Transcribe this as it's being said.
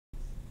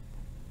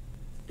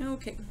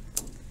Okay.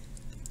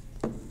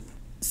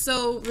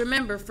 So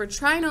remember, for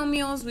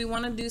trinomials, we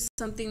want to do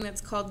something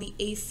that's called the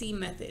AC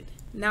method.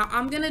 Now,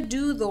 I'm going to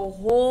do the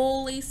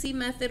whole AC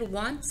method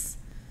once,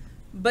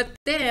 but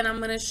then I'm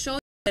going to show you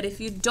that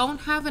if you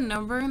don't have a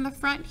number in the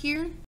front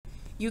here,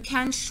 you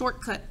can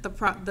shortcut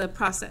the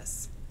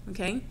process,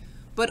 okay?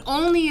 But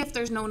only if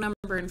there's no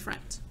number in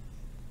front,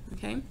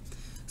 okay?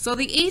 So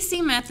the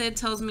AC method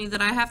tells me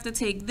that I have to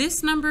take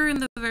this number in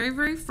the very,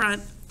 very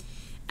front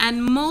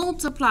and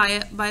multiply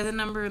it by the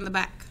number in the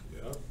back.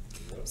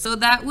 So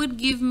that would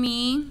give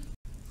me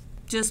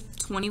just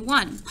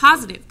 21,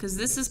 positive, because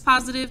this is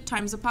positive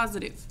times a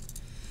positive.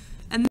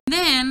 And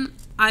then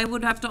I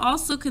would have to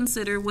also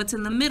consider what's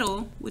in the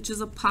middle, which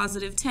is a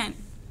positive 10.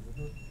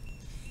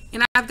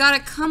 And I've got to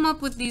come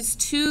up with these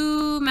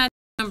two magic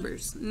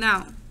numbers.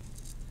 Now,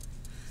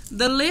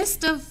 the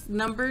list of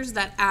numbers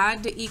that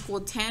add to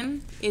equal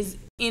 10 is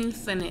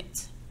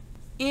infinite.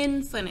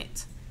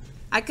 Infinite.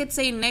 I could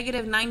say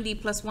negative 90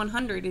 plus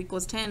 100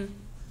 equals 10,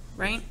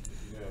 right?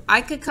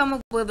 I could come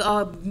up with,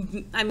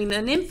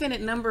 an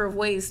infinite number of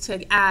ways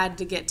to add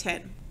to get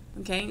 10,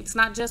 okay? It's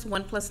not just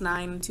 1 plus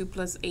 9, 2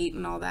 plus 8,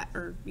 and all that,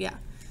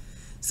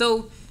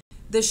 So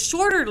the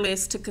shorter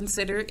list to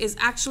consider is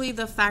actually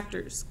the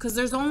factors, because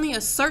there's only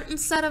a certain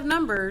set of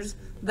numbers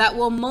that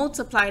will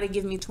multiply to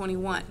give me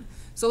 21.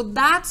 So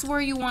that's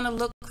where you want to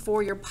look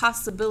for your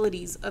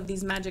possibilities of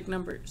these magic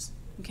numbers,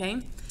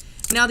 okay?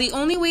 Now, the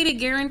only way to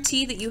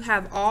guarantee that you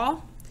have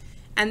all,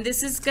 and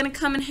this is going to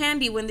come in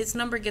handy when this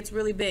number gets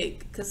really big,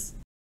 because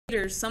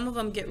later some of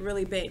them get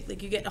really big.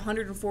 Like you get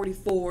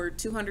 144,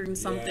 200 and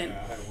something.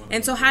 Yeah,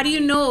 and so how do you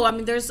know? I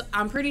mean,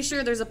 I'm pretty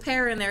sure there's a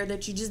pair in there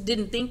that you just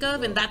didn't think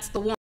of, and that's the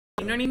one.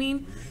 You know what I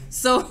mean?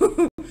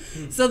 So,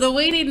 so the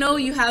way to know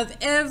you have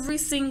every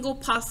single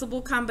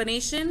possible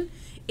combination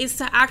is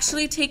to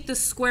actually take the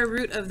square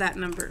root of that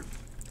number.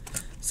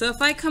 So if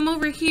I come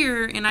over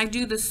here and I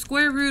do the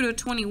square root of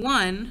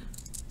 21,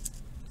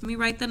 let me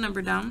write the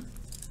number down.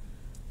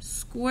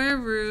 Square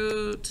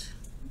root,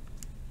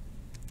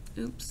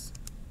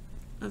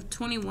 of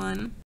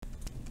 21,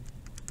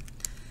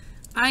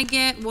 I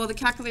get, well, the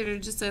calculator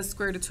just says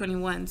square root of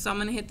 21, so I'm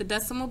going to hit the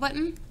decimal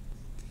button,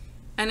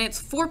 and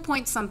it's 4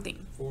 point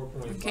something.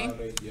 4.58,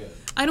 okay? Yes.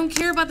 I don't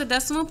care about the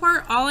decimal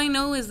part. All I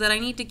know is that I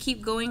need to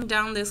keep going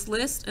down this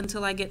list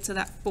until I get to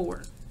that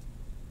 4,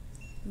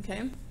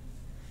 okay?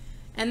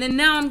 And then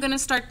now I'm going to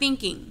start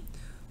thinking.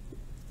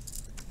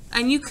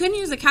 And you could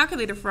use a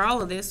calculator for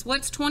all of this.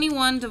 What's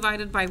 21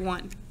 divided by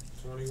 1?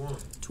 21.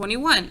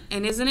 21.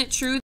 And isn't it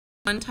true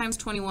that 1 times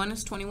 21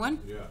 is 21?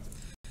 Yeah.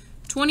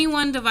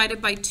 21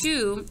 divided by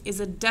 2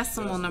 is a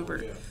decimal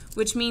number, yeah,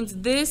 which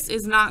means this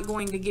is not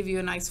going to give you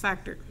a nice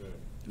factor.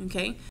 Yeah.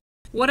 Okay?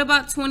 What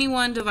about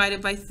 21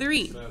 divided by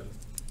 3? 7.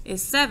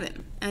 Is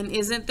 7. And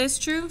isn't this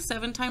true?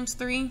 7 times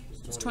 3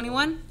 is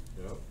 21?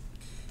 Yep.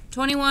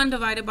 21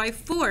 divided by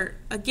 4.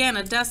 Again,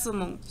 a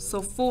decimal,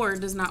 so 4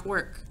 does not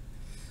work.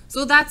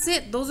 So that's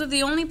it. Those are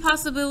the only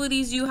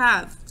possibilities you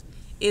have,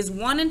 is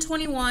 1 and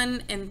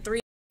 21 and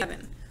 3 and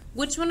 7.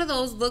 Which one of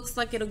those looks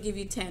like it'll give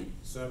you 10?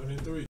 7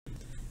 and 3.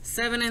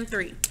 7 and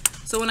 3.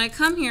 So when I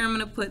come here, I'm going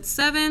to put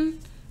 7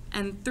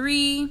 and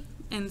 3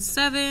 and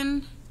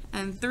 7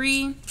 and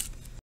 3.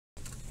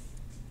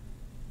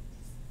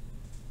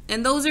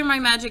 And those are my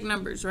magic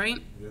numbers, right?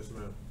 Yes,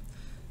 ma'am.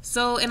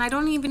 So, and I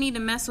don't even need to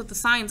mess with the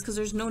signs because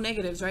there's no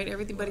negatives, right?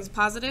 Everybody's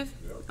positive?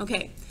 Yep.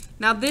 Okay.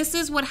 Now this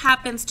is what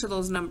happens to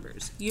those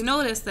numbers. You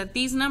notice that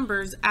these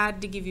numbers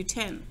add to give you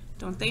 10,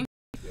 don't they?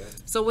 Yeah.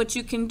 So what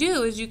you can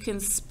do is you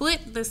can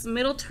split this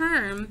middle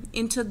term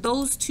into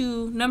those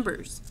two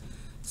numbers.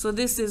 So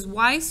this is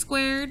y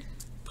squared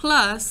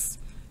plus,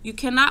 you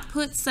cannot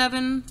put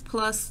 7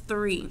 plus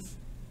 3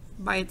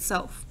 by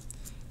itself,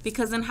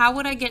 because then how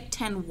would I get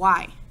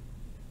 10y,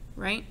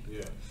 right?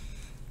 Yeah.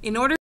 In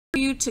order for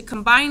you to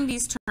combine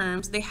these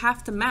terms, they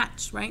have to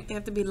match, right? They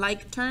have to be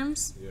like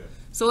terms. Yeah.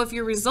 So if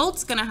your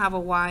result's going to have a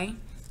y,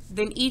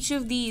 then each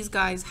of these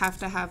guys have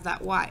to have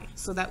that y,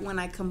 so that when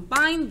I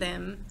combine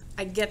them,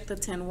 I get the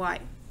 10y,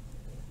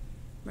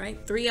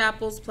 right? 3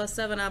 apples plus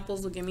 7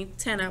 apples will give me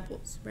 10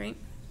 apples, right?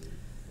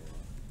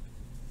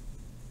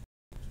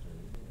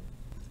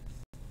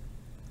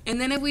 And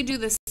then if we do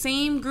the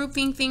same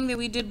grouping thing that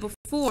we did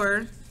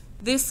before,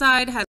 this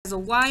side has a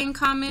y in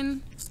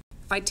common.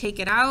 If I take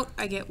it out,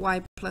 I get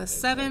y plus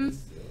 7.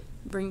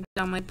 Bring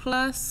down my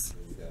plus.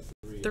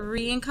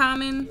 3 in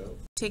common.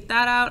 Take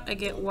that out, I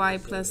get y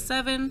plus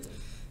 7.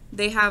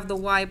 They have the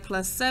y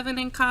plus 7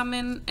 in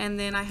common, and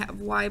then I have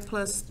y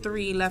plus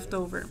 3 left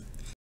over.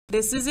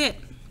 This is it.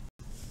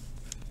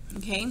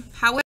 Okay?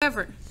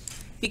 However,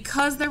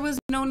 because there was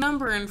no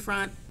number in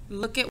front,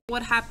 look at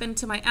what happened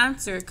to my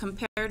answer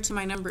compared to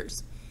my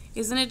numbers.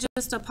 Isn't it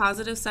just a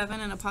positive 7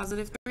 and a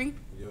positive 3?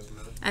 Yes,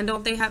 ma'am. And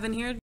don't they have in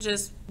here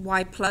just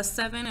y plus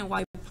 7 and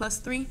y plus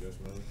 3? Yes,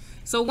 ma'am.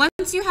 So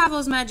once you have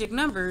those magic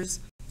numbers,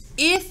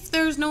 if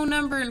there's no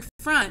number in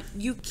front,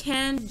 you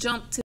can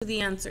jump to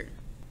the answer,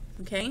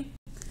 okay?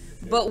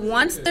 But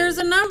once there's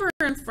a number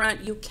in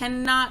front, you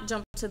cannot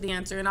jump to the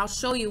answer. And I'll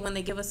show you when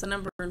they give us a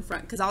number in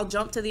front, because I'll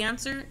jump to the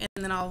answer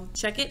and then I'll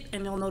check it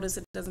and you'll notice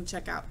it doesn't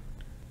check out.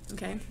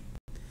 Okay?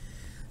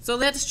 So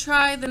let's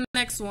try the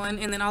next one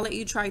and then I'll let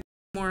you try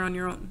more on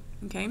your own.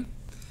 Okay?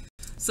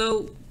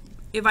 So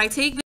if I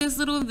take this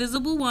little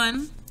invisible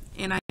one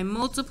and I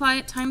multiply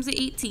it times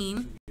the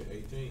 18,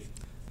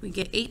 we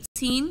get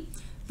 18.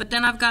 But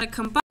then I've got to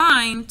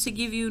combine to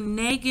give you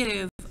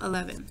negative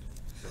 11.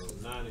 So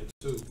 9 and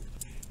 2.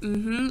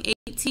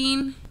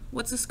 18.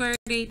 What's the square root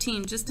of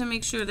 18? Just to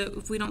make sure that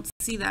if we don't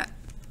see that.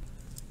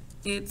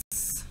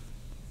 It's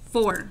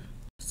 4.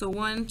 So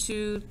 1,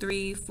 2,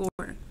 3, 4.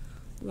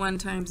 1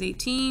 times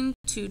 18,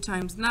 2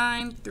 times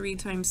 9, 3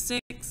 times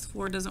 6,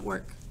 4 doesn't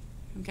work.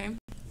 Okay?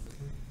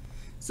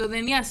 So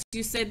then, yes,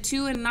 you said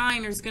 2 and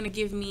 9 is going to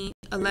give me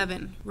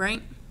 11,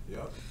 right?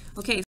 Yep.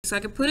 Okay, so I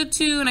could put a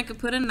 2 and I could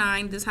put a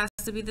 9. This has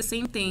to be the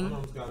same thing.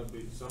 Some got to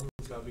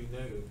be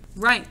negative.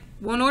 Right.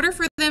 Well, in order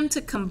for them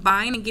to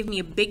combine and give me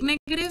a big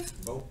negative,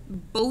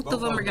 both of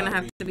them are going to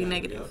have to be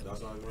negative.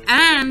 Yep,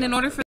 and in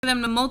order for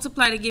them to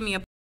multiply to give me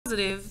a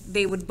positive,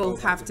 they would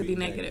both have to be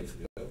negative.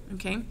 Yep.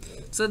 Okay? Yep.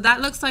 So that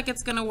looks like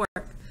it's going to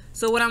work.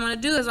 So what I'm going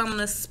to do is I'm going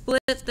to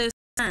split this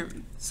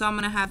term. So I'm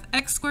going to have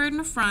x squared in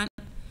the front,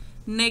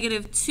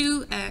 negative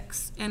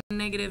 2x, and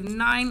negative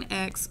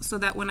 9x, so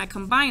that when I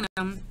combine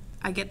them,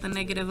 I get the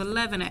negative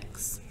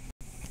 11x.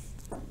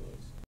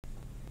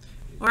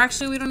 Or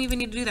actually, we don't even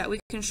need to do that. We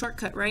can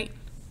shortcut, right?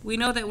 We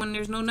know that when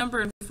there's no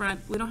number in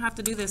front, we don't have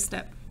to do this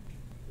step.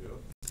 Yep.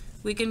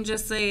 We can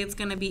just say it's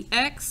going to be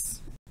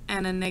x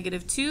and a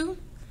negative 2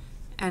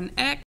 and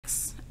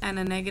x and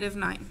a negative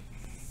 9.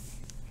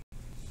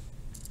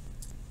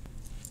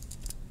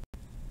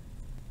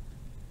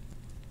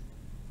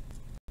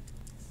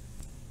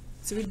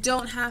 So we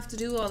don't have to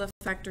do all the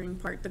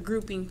factoring part, the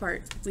grouping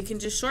part. We can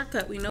just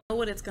shortcut. We know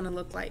what it's going to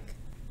look like.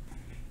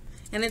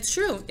 And it's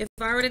true. If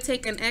I were to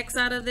take an x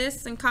out of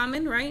this in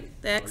common, right?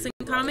 The x in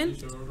common,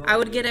 I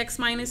would get x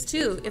minus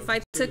 2. If I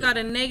took out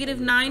a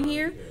negative 9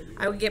 here,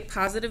 I would get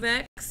positive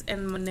x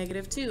and a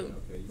negative 2,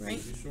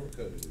 right?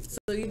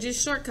 So you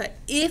just shortcut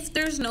if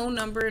there's no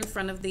number in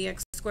front of the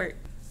x squared.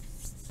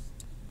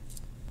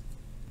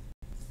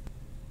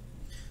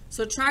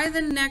 So try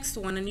the next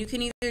one, and you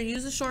can either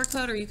use a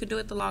shortcut or you could do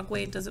it the log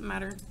way. It doesn't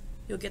matter.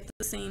 You'll get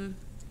the same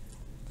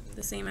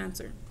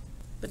answer.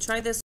 But try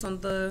this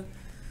one, the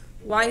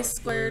y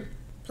squared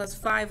plus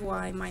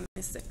 5y minus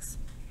 6.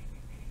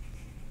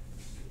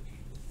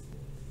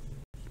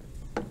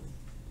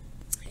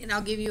 And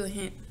I'll give you a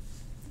hint.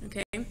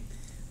 Okay?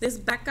 This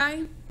back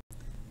guy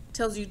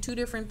tells you two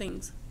different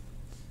things.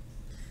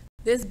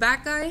 This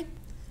back guy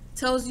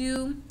tells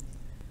you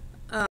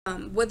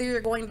whether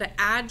you're going to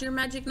add your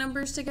magic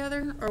numbers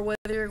together or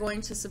whether you're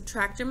going to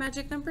subtract your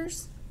magic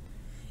numbers.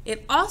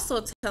 It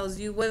also tells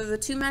you whether the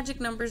two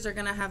magic numbers are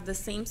going to have the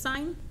same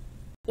sign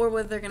or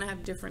whether they're going to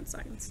have different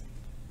signs.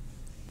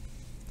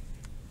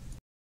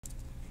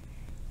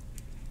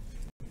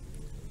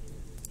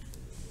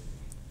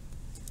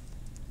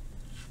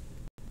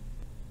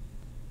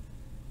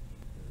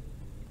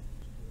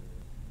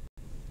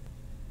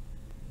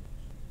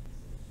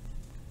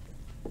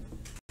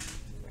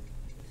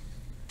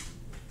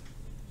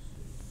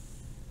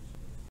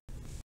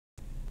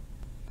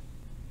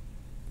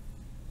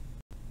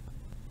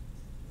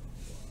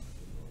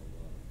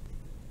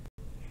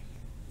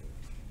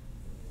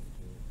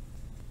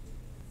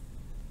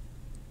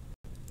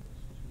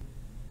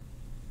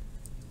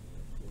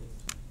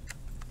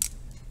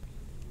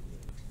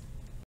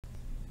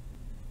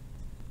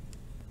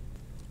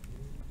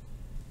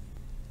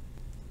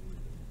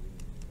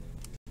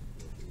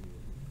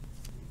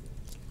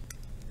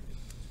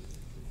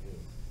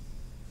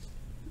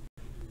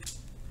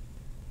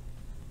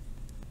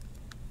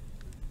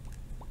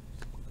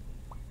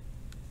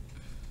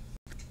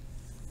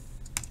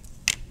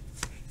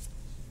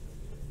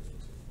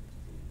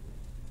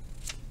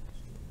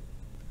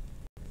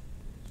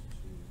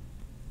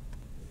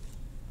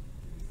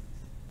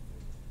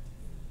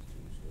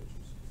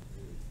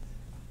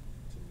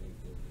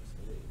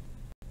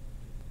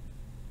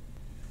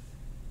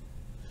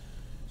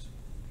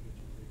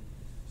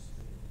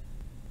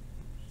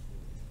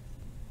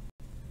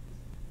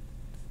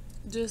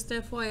 Just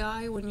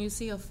FYI, when you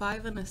see a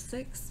 5 and a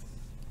 6,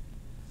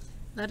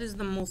 that is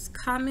the most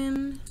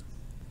common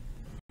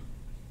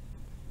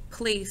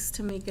place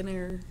to make an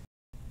error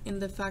in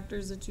the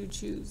factors that you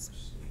choose.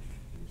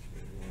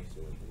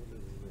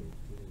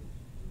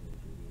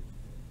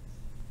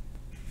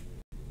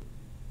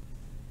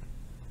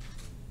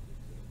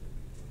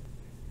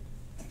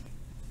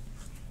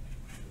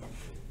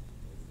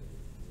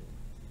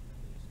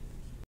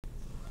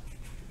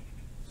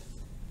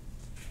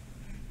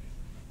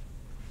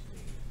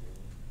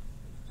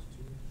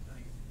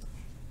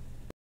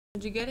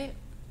 Did you get it?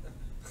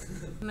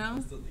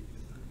 No?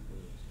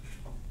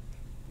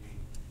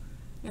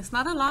 It's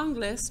not a long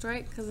list,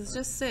 right? Because it's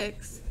just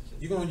 6.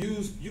 You're gonna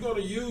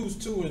use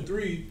 2 and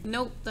 3.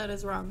 Nope, that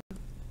is wrong.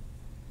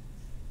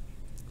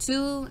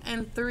 2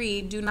 and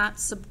 3 do not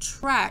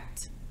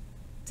subtract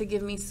to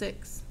give me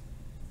 6.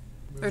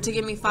 Or to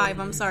give me 5,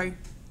 I'm sorry.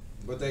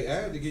 But they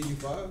add to give you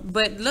 5.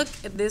 But look,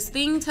 this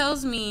thing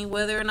tells me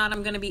whether or not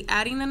I'm going to be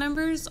adding the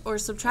numbers or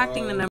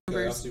subtracting the Okay, I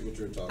numbers. see what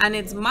you're talking And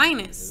it's about.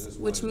 minus, It is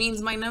which minus.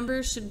 means my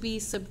number should be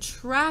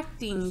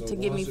subtracting So to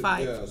give one me should-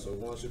 5. Yeah, so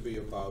one should be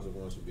a positive,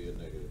 one should be a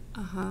negative.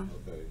 Uh-huh.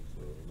 Okay,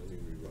 so let me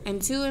rewrite.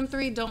 And 2 and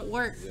 3 don't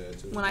work Yeah,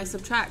 2 and when I 3.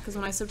 subtract, because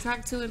when I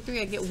subtract 2 and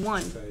 3, I get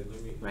 1, Okay,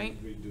 let me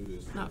right? redo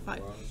this. not 5.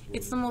 Y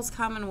It's the squared most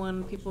common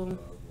one. People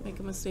make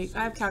a mistake.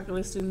 I have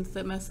calculus students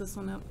that mess this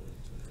one up.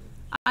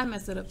 I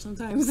mess it up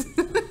sometimes.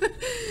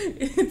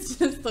 It's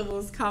just the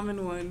most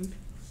common one.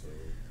 So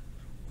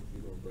if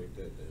you're gonna break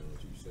that down,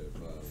 you said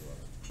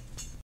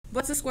 5y.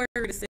 What's the square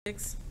root of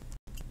 6?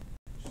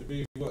 Should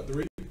be what,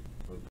 3?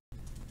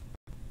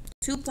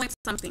 2 point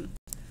something.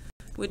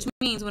 Which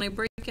means when I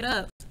break it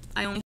up,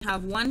 I only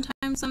have 1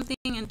 times something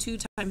and 2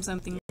 times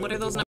something. What are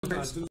those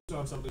numbers? 2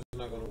 times something is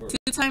not gonna work.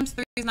 2 times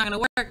 3 is not going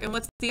to work. And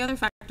what's the other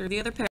factor, the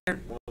other pair?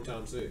 1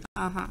 times 6.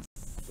 Uh-huh.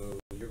 So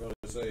you're gonna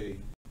say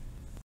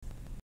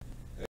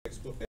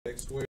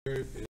x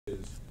squared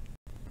is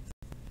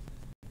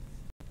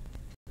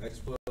x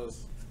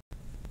plus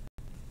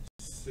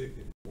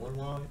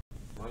 1y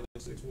minus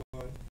 6y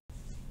minus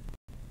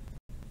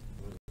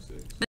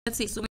 6. Let's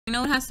see. So we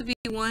know it has to be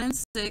 1 and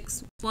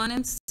 6. 1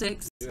 and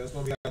 6. Yeah, it's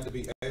gonna have to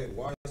be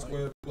y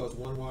squared plus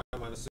 1y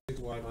minus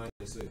 6y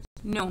minus 6.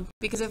 No,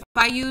 because if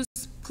I use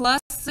plus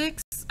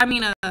 6,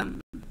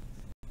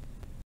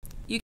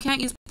 you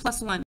can't use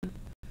plus 1.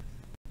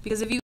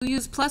 Because if you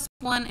use plus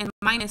 1 and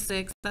minus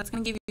 6, that's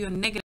going to give you a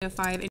negative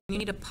 5, and you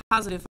need a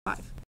positive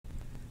 5.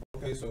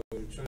 Okay, so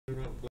turn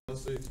around,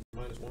 plus 6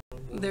 minus 1.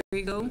 There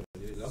you go.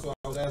 Yeah, that's why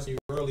I was asking you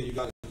earlier. You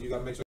got to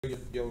make sure you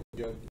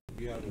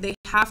have They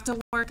have to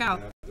work you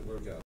out. have to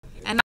work out.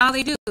 And now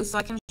they do, so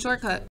I can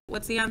shortcut.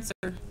 What's the answer?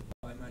 Y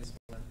minus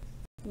 1.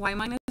 Y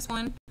minus 1.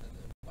 And then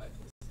y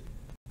plus 6.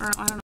 Or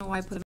I don't know why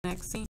I put an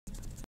X. See?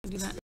 I do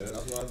that. Yeah,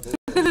 that's why I thought.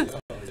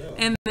 Yeah.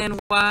 And then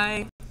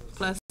Y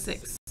plus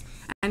 6.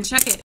 And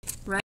check it,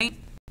 right?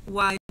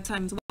 Y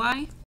times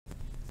Y.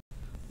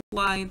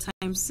 Y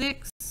times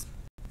 6.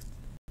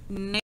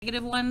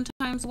 Negative 1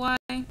 times Y.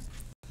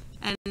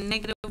 And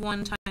negative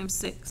 1 times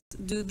 6.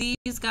 Do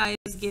these guys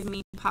give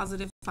me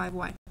positive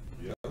 5Y?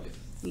 Yeah.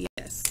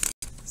 Yes.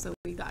 So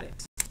we got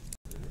it.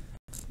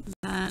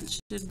 That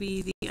should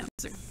be the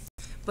answer.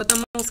 But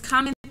the most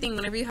common thing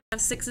whenever you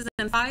have 6s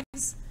and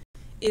 5s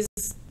is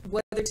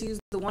whether to use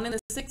the 1 and the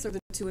 6 or the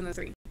 2 and the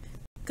 3.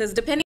 Because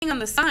depending on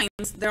the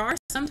signs, there are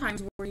some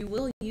times where you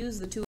will use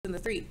the 2 and the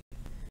 3.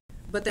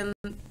 But then,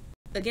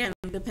 again,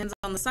 depends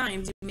on the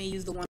signs, you may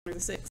use the 1 or the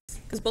 6.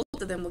 Because both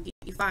of them will get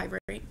you 5,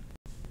 right?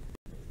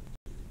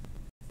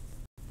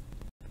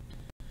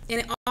 And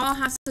it all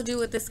has to do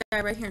with this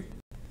guy right here.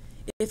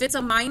 If it's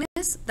a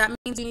minus, that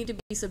means you need to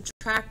be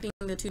subtracting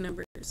the 2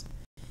 numbers.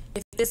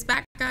 If this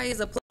back guy is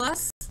a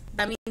plus,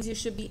 that means you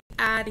should be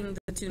adding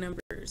the 2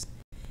 numbers.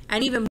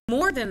 And even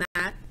more than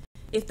that,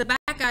 if the back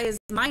guy is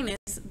minus,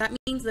 that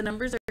means the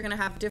numbers are going to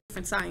have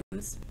different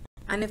signs.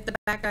 And if the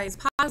back guy is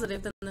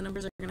positive, then the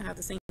numbers are going to have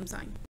the same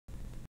sign.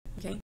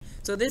 Okay?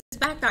 So this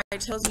back guy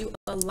tells you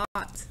a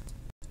lot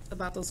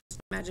about those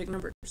magic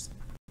numbers.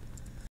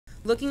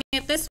 Looking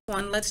at this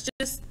one, let's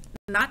just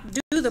not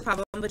do the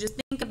problem, but just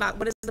think about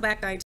what is the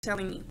back guy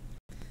telling me.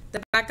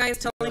 The back guy is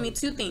telling me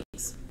 2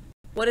 things.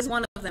 What is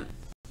one of them?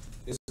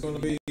 It's gonna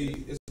be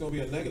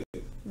a negative.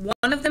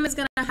 One of them is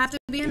going to have to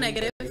be a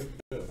negative.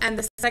 Yeah. And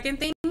the second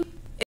thing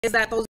is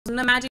that those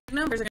magic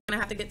numbers are going to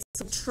have to get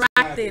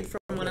subtracted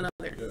from one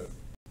another.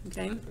 Yeah.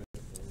 Okay?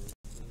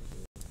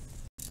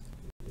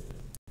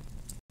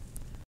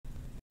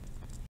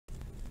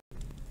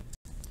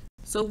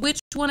 So which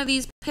one of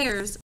these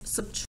pairs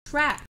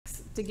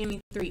subtracts to give me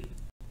 3?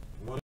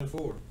 1 and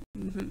 4.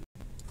 Mm-hmm.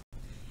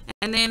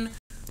 And then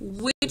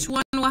which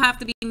one will have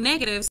to be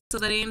negative so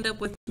that I end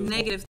up with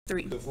negative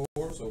 3? The 4,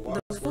 so y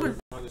The squared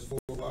 4. minus 4y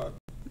plus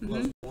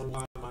Mhm.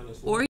 1y minus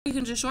 4. Or you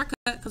can just shortcut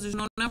because there's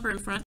no number in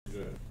front.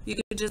 Yeah. You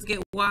could just get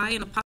y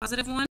in a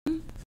positive 1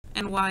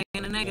 and y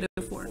in a negative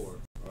 4. All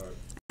right.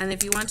 And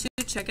if you want to,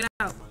 check it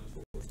out. Minus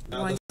 4.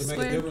 Now, Y does it make a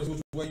squared. difference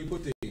which way you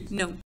put these?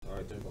 No. All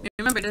right, then.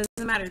 Remember, it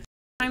doesn't matter. 2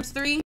 times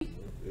 3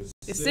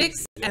 is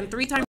 6, and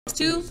 3 times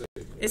 2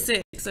 is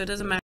 6, so it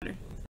doesn't matter.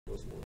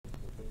 Plus 1.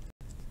 Okay.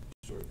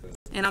 Shortcut.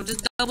 And I'm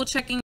just double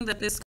checking that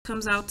this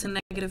comes out to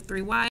negative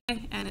 3y,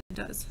 and it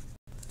does.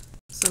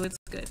 So it's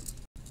good.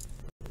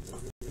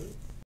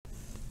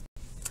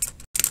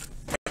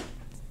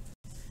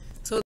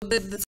 So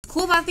the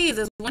cool about these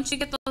is once you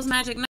get those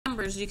magic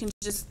numbers, you can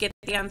just get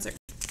the answer.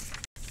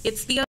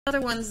 It's the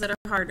other ones that are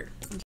harder,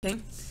 okay?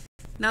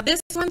 Now this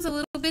one's a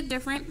little bit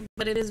different,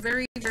 but it is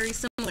very, very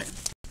similar.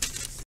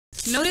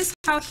 Notice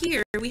how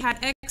here we had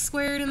x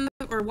squared in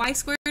the, or y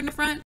squared in the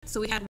front,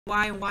 so we had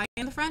y and y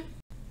in the front,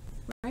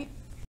 right?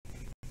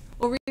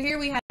 Over here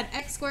we had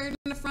x squared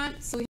in the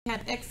front, so we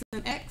had x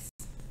and x.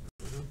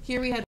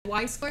 Here we had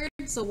y squared,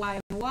 so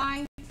y and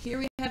y. Here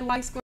we had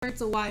y squared,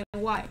 so y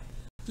and y.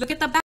 Look at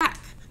the back.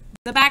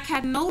 The back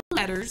had no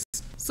letters.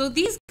 So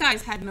these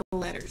guys had no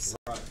letters,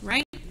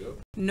 right? Yep.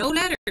 No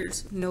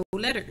letters, no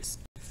letters.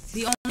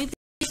 The only thing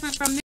different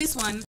from this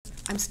one,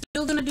 I'm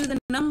still going to do the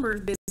number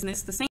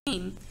business the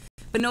same.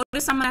 But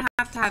notice I'm going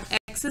to have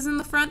X's in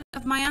the front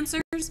of my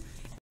answers,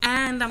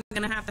 and I'm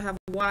going to have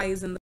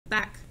Y's in the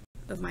back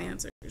of my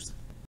answers.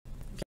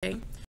 Okay?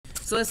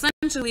 So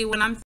essentially,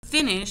 when I'm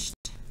finished,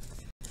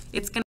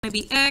 it's going to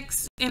be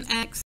X and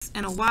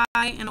a Y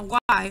and a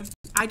Y.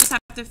 I just have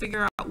to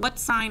figure out what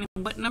sign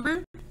and what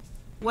number,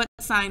 what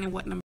sign and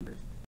what number.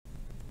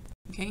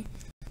 Okay?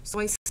 So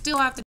I still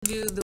have to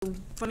do the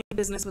funny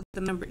business with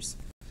the numbers.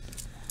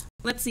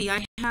 Let's see,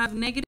 I have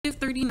negative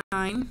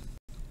 39.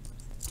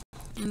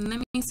 And let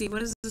me see,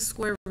 what is the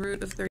square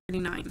root of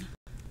 39?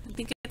 I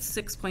think it's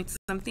 6 point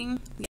something.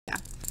 Yeah.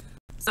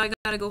 So I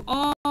gotta go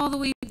all the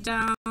way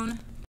down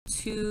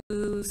to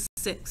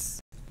 6.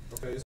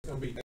 Okay, it's going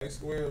to be x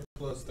squared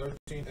plus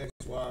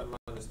 13xy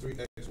minus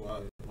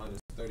 3xy minus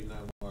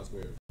 39y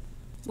squared.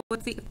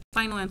 What's the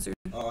final answer?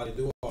 Oh, I didn't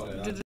do all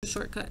that. Did the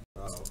shortcut.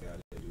 Oh, okay, I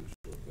didn't do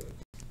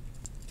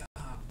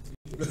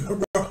the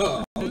shortcut.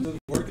 Bro, I was just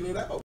working it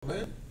out,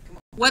 man.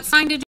 What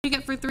sign did you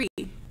get for 3?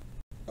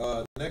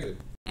 Negative.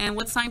 And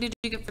what sign did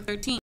you get for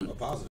 13? A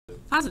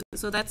positive. Positive.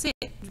 So that's it.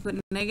 You put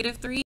negative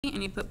 3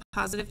 and you put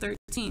positive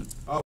 13.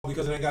 Oh,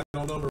 because it ain't got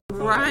no number.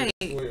 Right.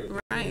 Squared.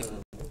 Right.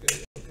 Yeah,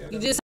 okay. You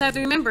just have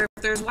to remember,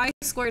 if there's Y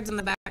squareds in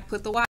the back,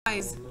 put the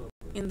Y's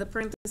in the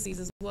parentheses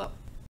as well.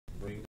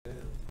 Bring it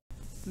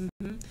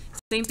down.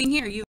 Same thing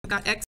here. You've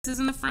got X's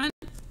in the front,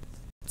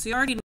 so you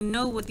already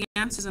know what the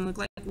answers going to look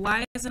like.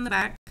 Y is in the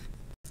back.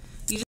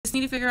 You just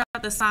need to figure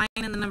out the sign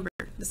and the number.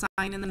 The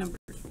sign and the number.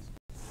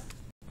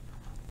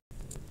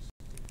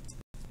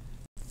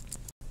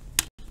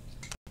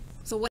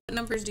 So what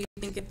numbers do you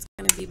think it's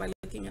going to be by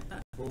looking at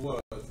that? For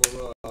what?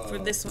 For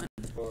this one.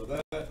 For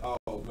that?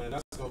 Oh, man,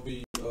 that's going to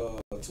be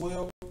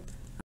 12.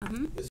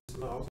 It's,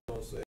 no, I was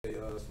going to say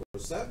it's for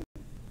 7.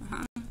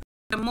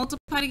 To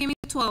multiply to give me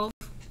 12,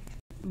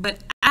 but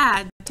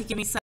add to give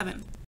me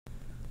 7.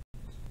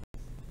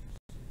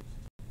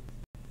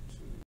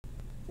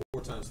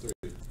 4 times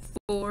 3.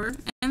 4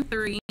 and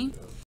 3.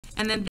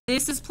 And then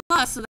this is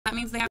plus, so that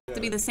means they have to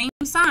be the same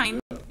sign.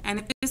 And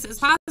if this is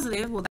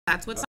positive, well,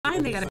 that's what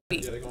sign they got to be.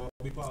 Yeah, they're going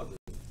to be positive.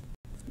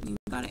 You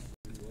got it.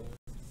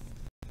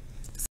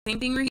 Same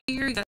thing right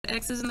here. You got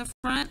X's in the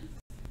front.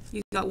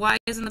 You got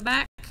Y's in the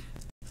back.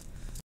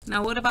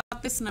 Now, what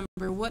about this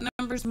number? What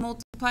numbers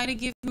multiply to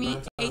give me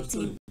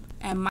 18?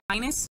 And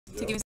minus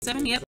to give me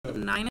 7? Yep,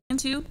 9 and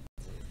 2.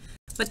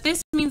 But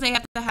this means they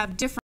have to have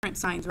different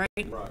signs, right?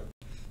 Right.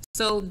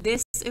 So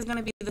this is going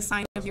to be the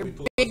sign of your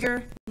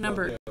bigger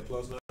number. Yeah,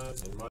 plus 9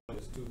 and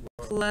minus 2.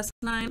 Plus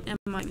 9 and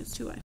minus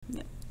 2y.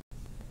 Yep.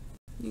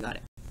 You got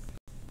it.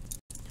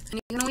 And you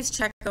can always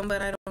check them,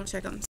 but I don't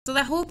check them. So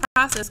that whole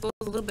process goes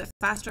a little bit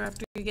faster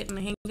after you get in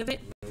the hang of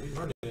it.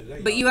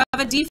 But you have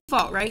a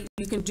default, right?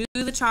 You can do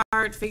the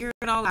chart, figure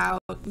it all out,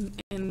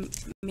 and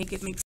make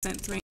it make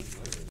sense, right?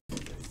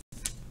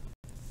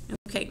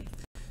 Okay.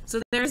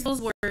 So there's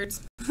those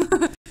words.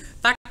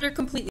 Factor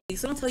completely.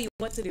 So don't tell you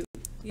what to do.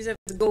 You just have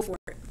to go for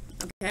it.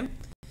 Okay?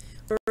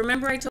 But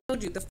remember I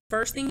told you, the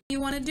first thing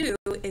you want to do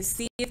is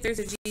see if there's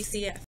a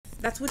GCF.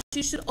 That's what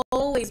you should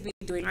always be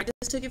doing. I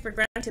just took it for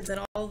granted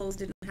that all those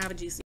didn't have a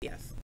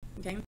GCF.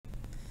 Okay?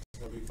 It's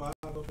going to be 5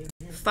 up in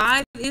here.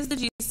 5 is the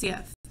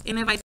GCF. And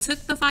if I took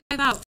the 5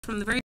 out from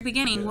the very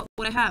beginning, what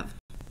would I have?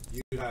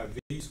 You have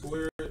v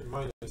squared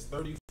minus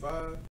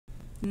 35.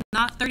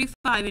 Not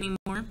 35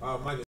 anymore.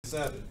 Minus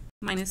 7.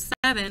 Minus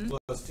 7.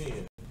 Plus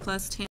 10.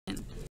 Plus 10.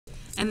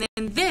 And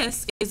then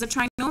this is a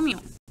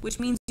trinomial, which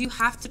means you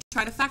have to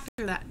try to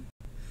factor that.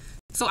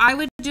 So I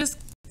would just,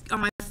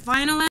 on my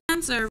final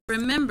answer,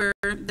 remember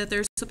that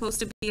there's supposed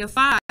to be a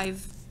 5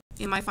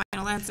 in my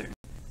final answer.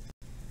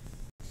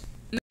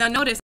 Now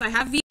notice, I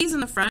have V's in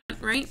the front,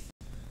 right?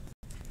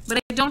 But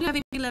I don't have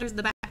any letters in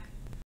the back.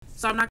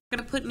 So I'm not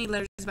going to put any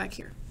letters back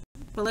here.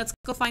 But let's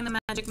go find the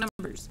magic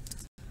numbers.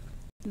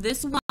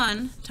 This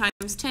 1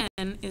 times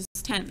 10 is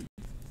 10.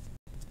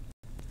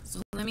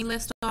 So let me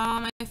list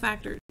all my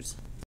factors.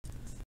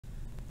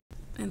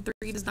 And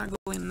 3 does not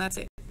go in, that's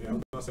it. Yeah, I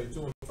was going to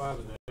say 2 and 5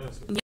 is the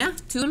answer. Yeah,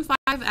 2 and 5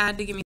 add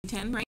to give me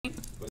 10, right?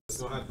 But it's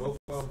going to have, both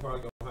of them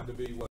probably going to have to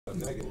be, what,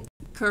 negative?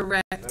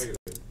 Correct. Negative.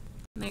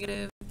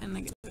 Negative and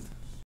negative.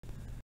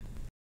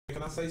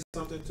 Can I say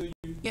something to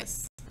you?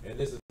 Yes. And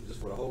this is just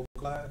for the whole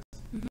class?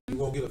 You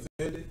won't get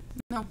offended?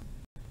 No.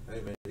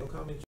 Hey, man, your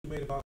comment you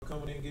made about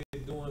coming in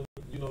and doing,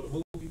 you know,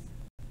 the movie,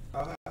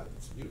 how happened?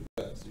 You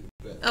the best. You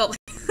the best. Oh.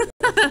 You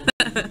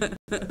the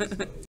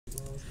best.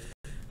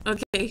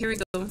 Okay, here we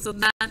go. So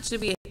that should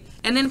be it.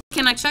 And then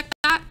can I check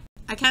that?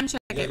 I can check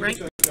it, right?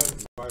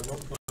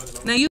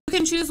 Now you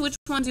can choose which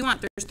ones you want.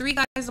 There's 3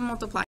 guys to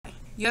multiply.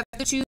 You have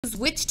to choose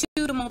which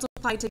 2 to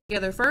multiply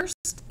together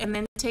first, and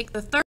then take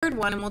the 3rd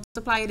one and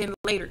multiply it in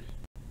later.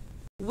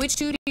 Which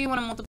 2 do you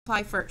want to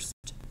multiply first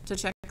to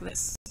check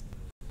this?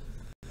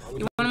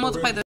 You want to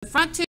multiply the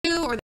front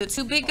 2 or the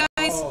 2 big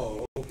guys?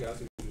 Oh, okay. I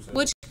see what you're saying.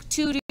 Which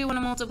 2 do you want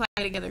to multiply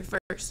together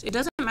first? It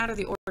doesn't matter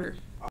the order.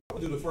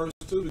 gonna do the first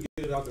two to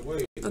get it out the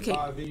way. Okay.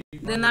 5v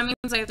Then that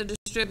means I have to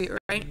distribute,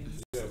 right?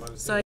 yeah,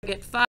 minus So I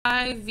get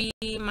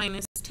 5v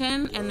minus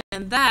 10, and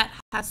then that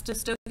has to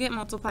still get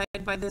multiplied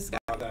by this guy.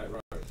 that,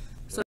 right.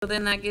 So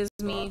then that gives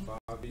me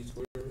 5v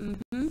squared.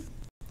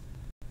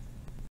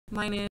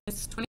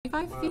 Minus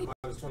 25v,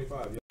 Minus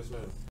 25, yes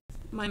ma'am.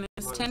 minus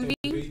Minus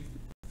 10v,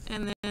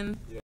 and then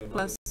yeah,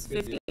 plus minus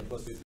 50. Yeah,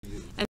 plus 50.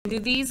 And do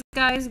these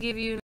guys give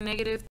you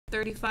negative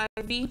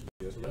 35v?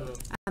 Yes ma'am.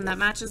 And that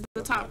matches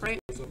the top, right?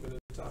 Goes up in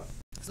the top.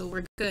 So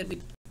we're good.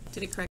 We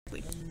did it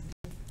correctly.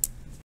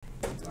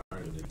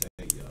 Learning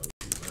today, yo.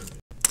 You learning.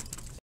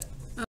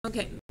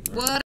 Okay.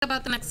 What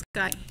about the next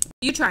guy?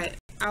 You try it.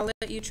 I'll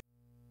let you try.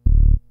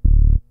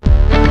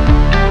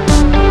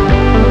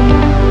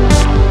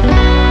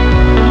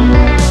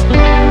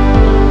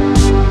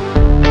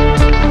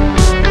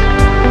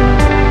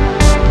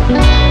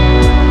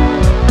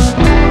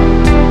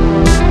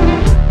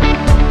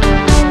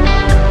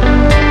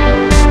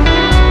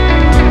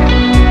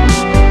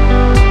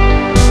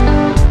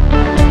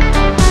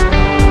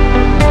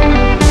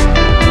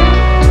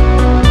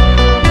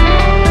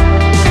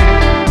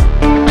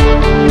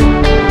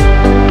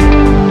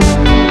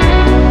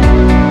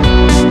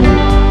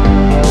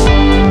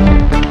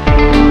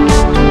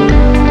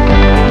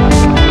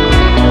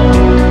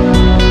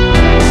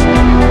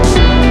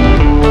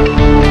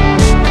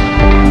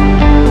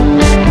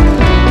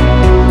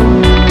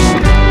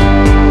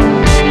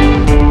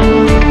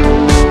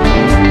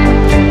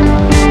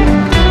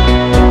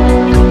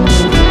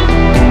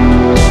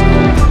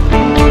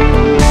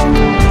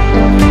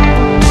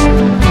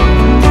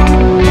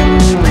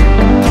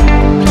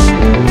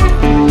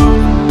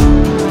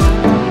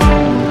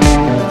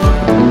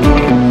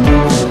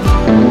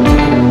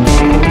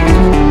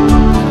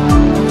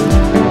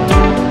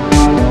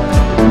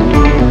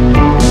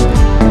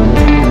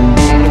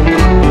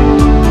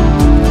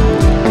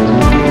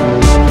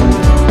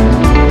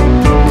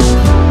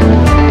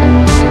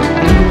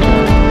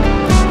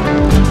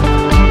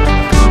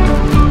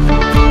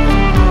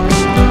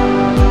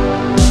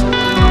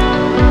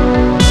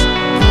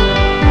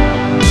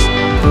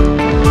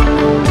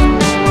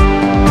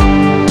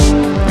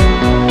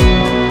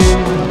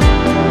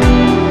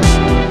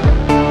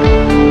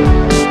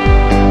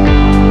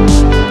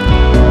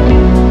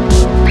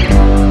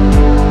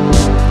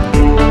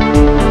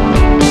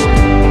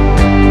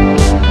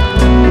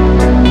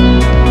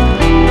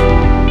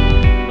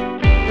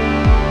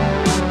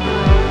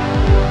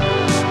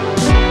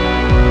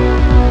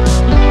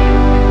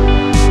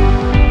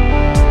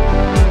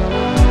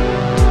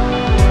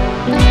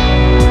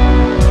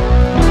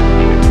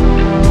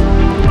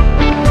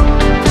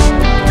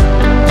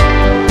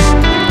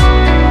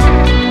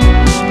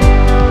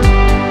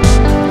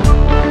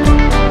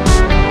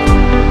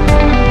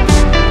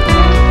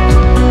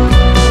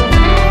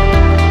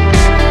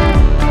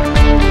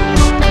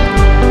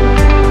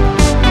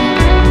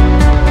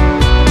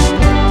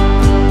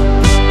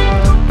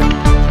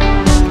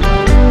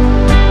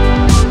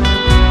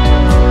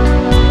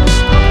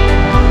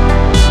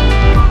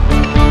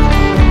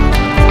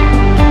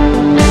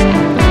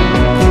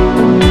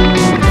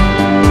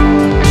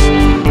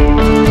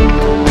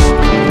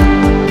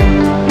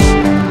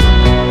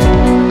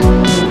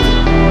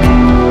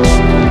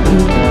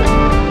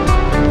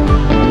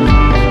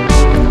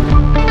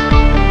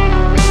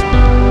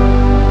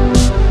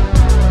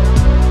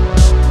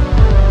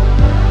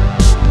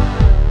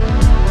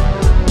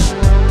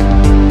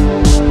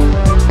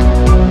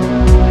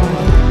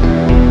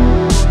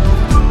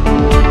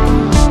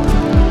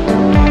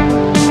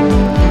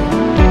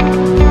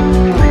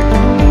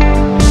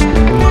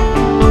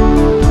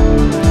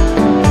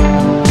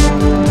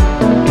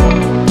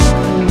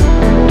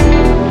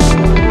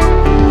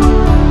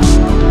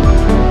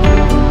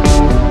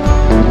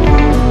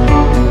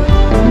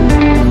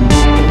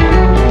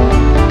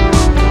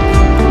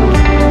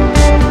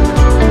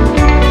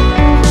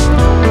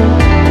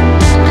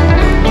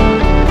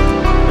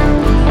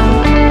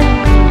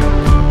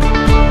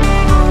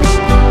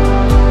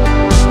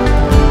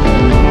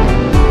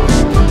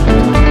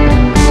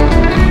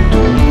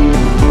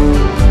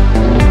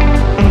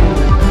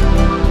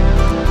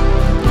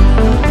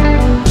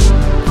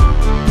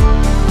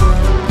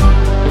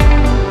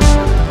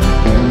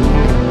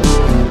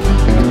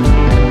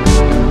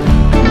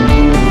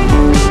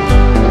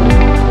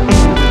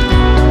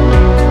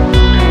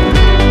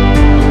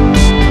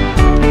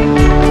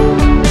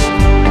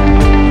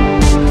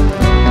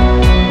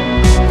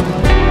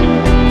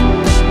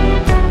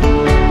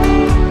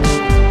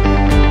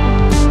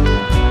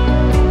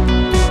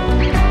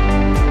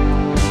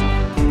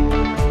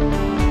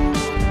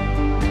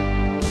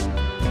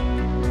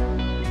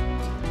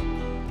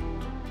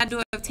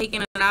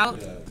 Taken it out,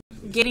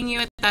 getting you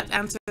at that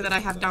answer that I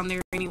have down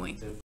there anyway.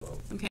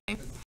 Okay?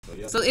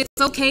 So it's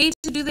okay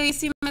to do the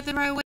AC method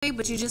right away,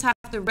 but you just have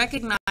to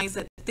recognize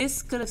that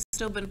this could have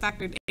still been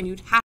factored, and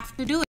you'd have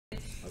to do it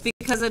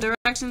because the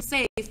directions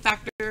say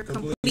factor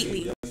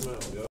completely.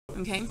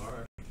 Okay?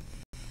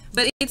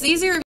 But it's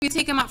easier if you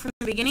take them out from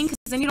the beginning, because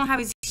then you don't have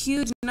these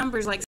huge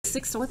numbers like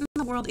 6. So what in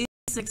the world is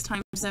 6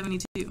 times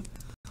 72?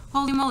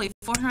 Holy moly,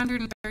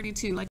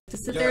 432. Like, to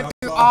sit there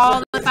through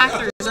all the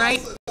factors,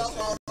 right?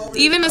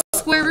 Even the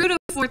square root of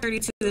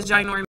 432 is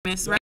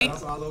ginormous,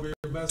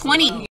 right?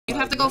 20. You'd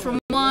have to go from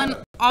 1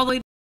 all the way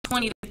to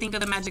 20 to think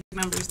of the magic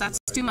numbers. That's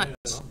too much.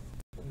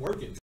 I'm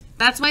working.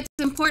 That's why it's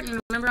important.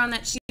 Remember, on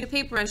that sheet of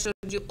paper I showed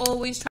you,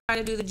 always try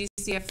to do the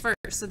GCF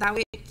first. So that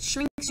way it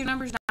shrinks your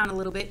numbers down a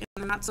little bit and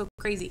they're not so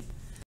crazy.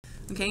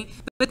 Okay?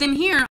 But then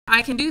here,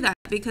 I can do that,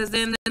 because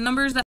then the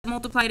numbers that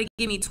multiply to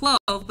give me 12,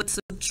 but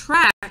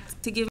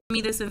subtract to give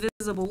me this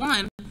invisible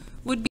 1,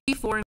 would be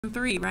 4 and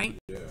 3, right?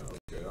 Yeah,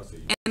 okay, I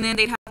see. And then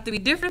they'd have to be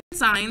different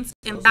signs,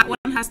 and that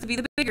one has to be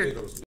the bigger.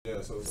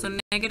 Yeah, So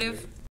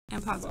negative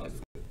and positive.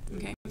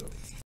 Okay?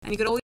 And you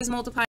could always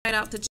multiply it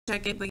out to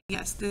check it, but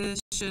yes, this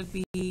should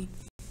be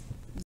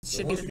So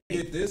the once you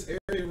same. get this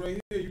area right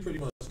here, you pretty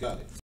much got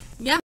it.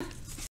 Yeah.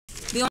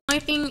 The only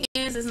thing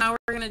is now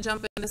we're going to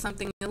jump into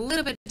something a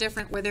little bit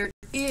different, where there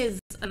is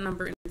a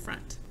number in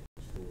front.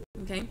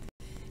 Okay?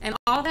 And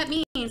all that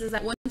means is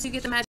that once you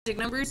get the magic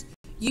numbers,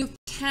 you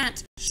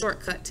can't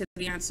shortcut to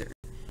the answer.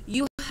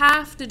 You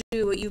have to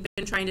do what you've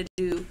been trying to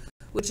do,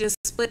 which is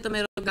split the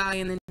middle guy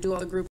and then do all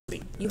the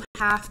grouping. You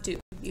have to.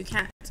 You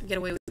can't get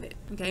away with it.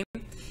 Okay?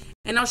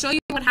 And I'll show you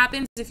what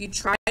happens if you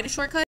try to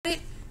shortcut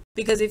it.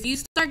 Because if you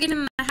start getting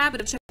in the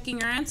habit of checking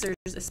your answers,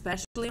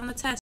 especially on the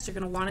test, you're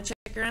going to want to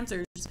check your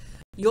answers.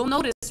 You'll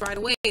notice right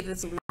away that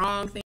it's the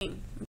wrong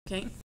thing.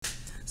 Okay?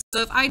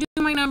 So if I do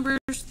my numbers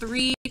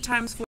 3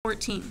 times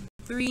 14,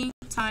 3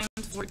 times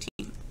 14,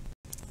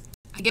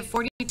 I get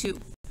 42.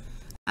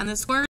 And the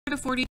square root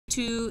of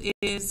 42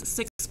 is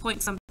 6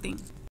 point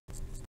something.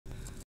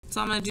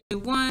 So I'm going to do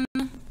 1,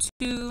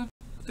 2,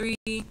 3,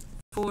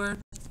 4,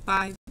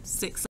 5,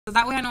 6. So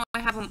that way I know I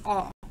have them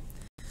all.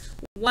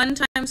 1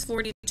 times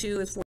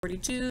 42 is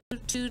 42.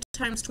 2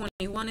 times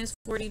 21 is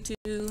 42.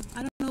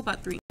 I don't know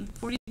about 3.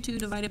 42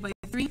 divided by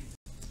 3.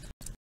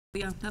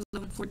 Yeah, that's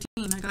 14.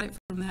 I got it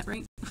from that,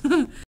 right?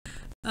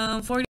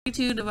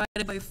 42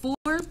 divided by 4.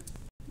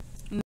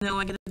 No,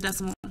 I get a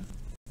decimal.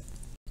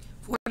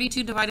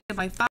 42 divided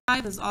by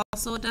 5 is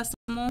also a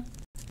decimal.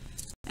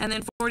 And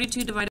then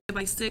 42 divided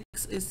by 6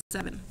 is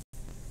 7.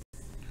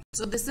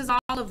 So this is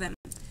all of them.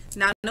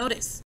 Now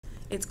notice,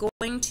 it's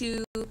going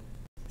to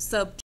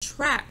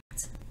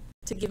subtract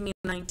to give me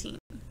 19.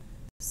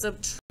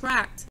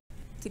 Subtract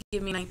to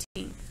give me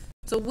 19.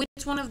 So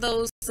which one of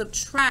those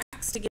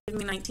subtracts to give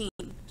me 19?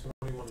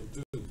 21 and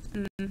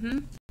 2. Mm-hmm.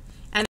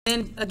 And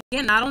then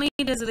again, not only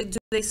do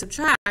they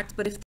subtract,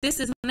 but if this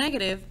is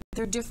negative,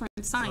 they're different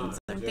signs,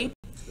 aren't they?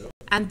 Yep.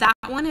 And that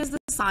one is the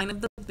sign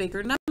of the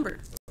bigger number.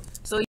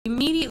 So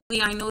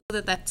immediately I know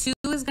that that 2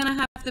 is going to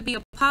have to be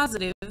a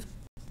positive,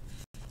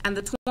 and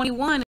the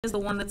 21 is the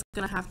one that's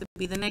going to have to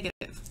be the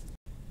negative.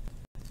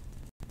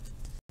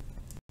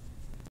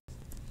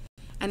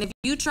 And if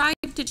you try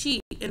to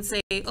cheat and say,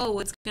 oh,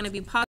 it's going to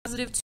be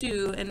positive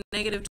 2 and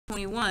negative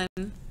 21,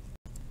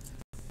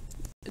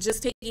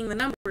 just taking the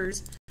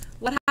numbers,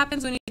 what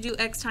happens when you do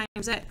x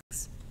times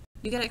x?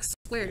 You get x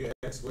squared. Yeah,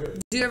 x squared.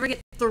 Do you ever get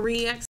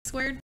 3x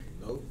squared?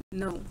 Nope.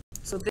 No.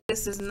 So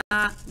this is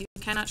not, you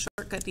cannot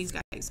shortcut these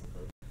guys.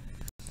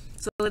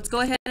 So let's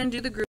go ahead and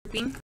do the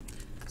grouping.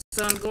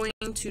 So I'm going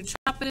to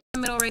chop it in the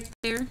middle right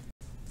there.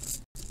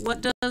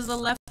 What does the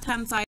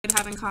left-hand side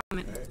have in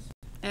common?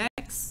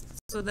 X X.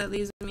 So that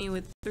leaves me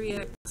with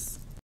 3x.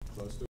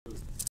 plus 2.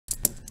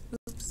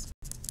 Oops.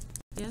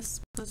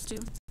 Yes, plus 2.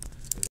 And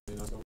then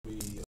that's going to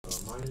be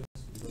minus.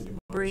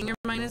 Bring your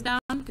minus down.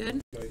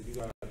 Good. Okay,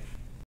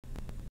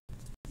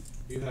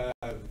 you have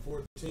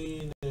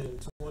 14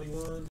 and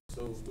 21.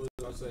 So what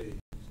did I say?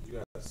 You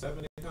got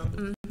 7 in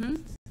common? Mm-hmm.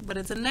 But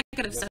it's a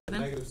negative 7.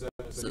 Negative 7.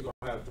 So you're going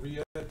to have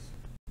 3x.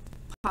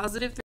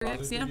 Positive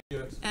 3x, yeah.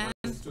 3x And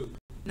minus 2.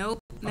 nope.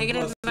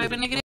 Negative plus divided by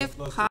 2. negative.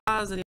 Plus 2.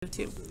 Positive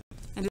 2.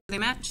 And do they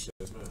match?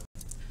 Yes, ma'am.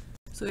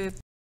 So we have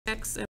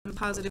x and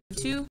positive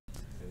 2. And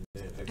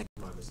then x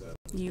minus 7.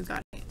 You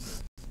got it.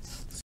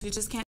 So you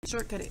just can't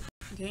shortcut it.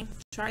 Okay?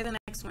 Try the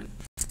next one.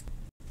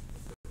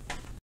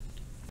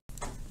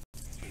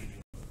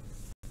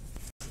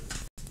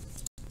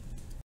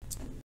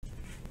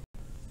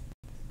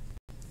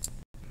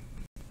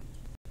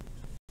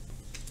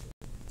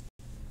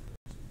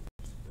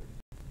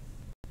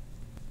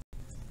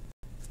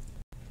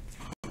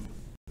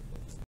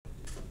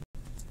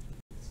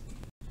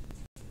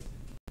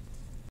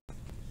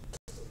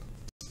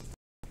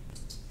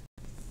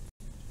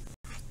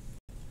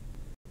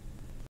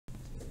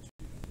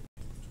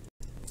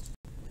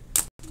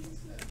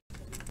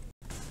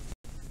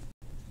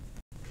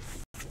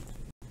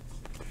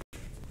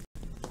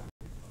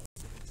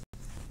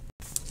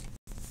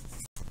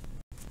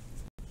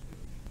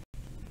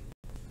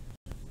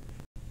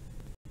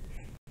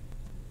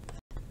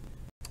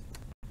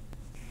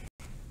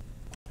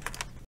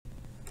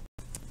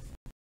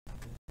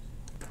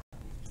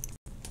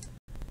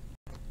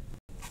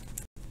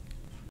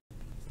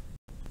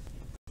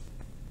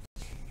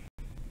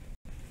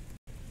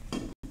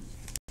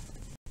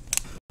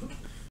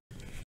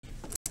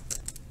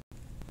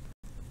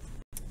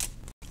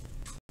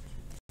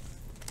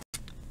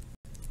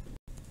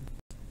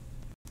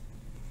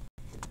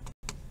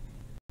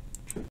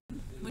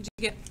 What'd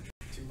you get?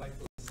 2y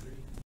plus 3.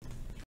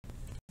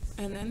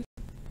 And then,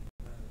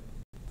 Y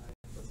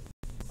plus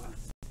 5.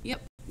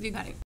 yep, you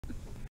got it.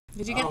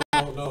 Did you I get don't,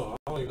 that? No,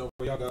 I don't even know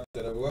where y'all got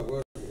that at. Where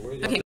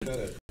y'all Okay. get that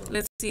at from?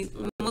 Let's see.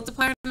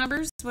 Multiplier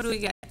numbers, what do we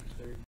get?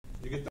 30.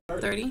 You get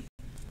 30. 30.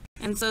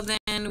 And so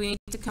then we need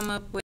to come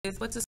up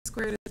with, what's the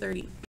square root of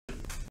 30?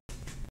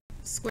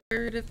 Square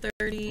root of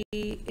 30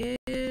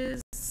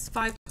 is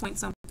 5 point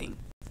something.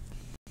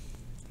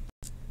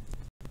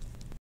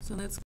 So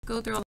let's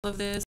go through all of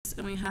this,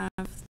 and we have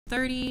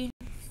 30,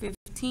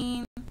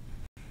 15,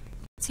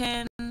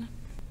 10. I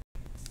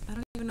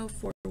don't even know if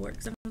 4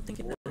 works. I don't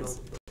think it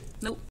does.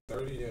 Nope.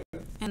 30, yeah.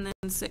 And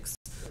then 6.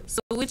 So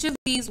which of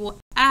these will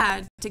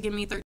add to give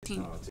me 13? 10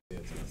 times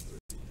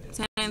 3.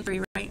 10 and 3,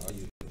 right? I use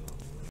it on.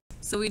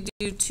 So we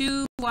do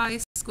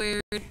 2y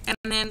squared, and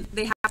then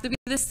they have to be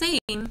the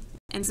same,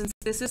 and since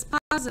this is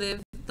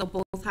positive, they'll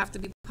both have to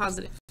be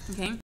positive,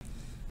 okay?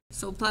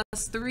 So plus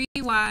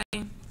 3y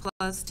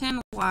plus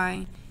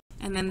 10y,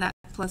 and then that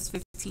plus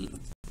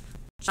 15.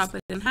 Chop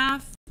it in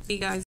half.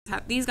 These guys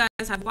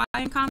have y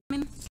in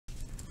common.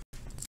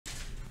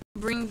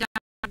 Bring down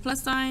the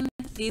plus sign.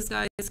 These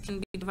guys can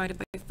be divided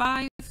by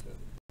 5.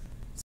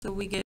 So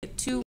we get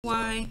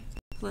 2y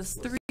plus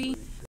 3,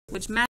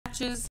 which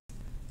matches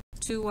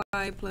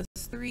 2y plus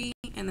 3,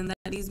 and then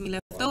that leaves me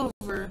left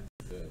over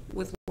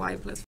with y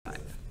plus 5.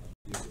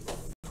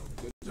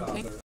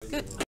 Okay,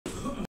 good.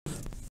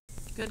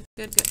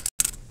 Good.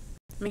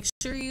 Make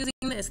sure you're using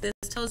this. This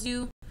tells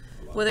you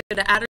whether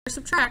to add or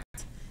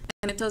subtract,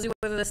 and it tells you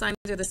whether the signs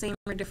are the same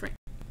or different.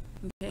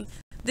 Okay.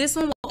 This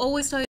one will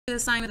always tell you the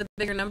sign of the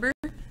bigger number,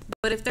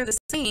 but if they're the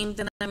same,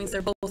 then that means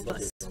they're both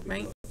plus,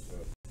 right?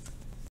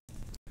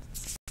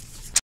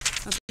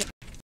 Okay.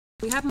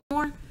 We have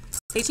more.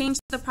 They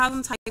changed the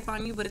problem type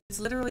on you, but it's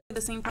literally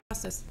the same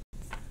process.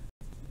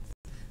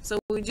 So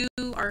we do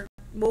our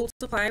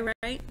multiply,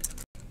 right?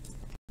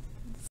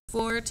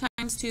 4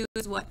 times 2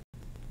 is what?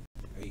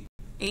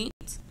 8.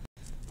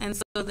 And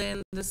so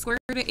then the square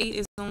root of 8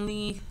 is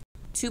only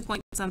 2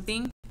 point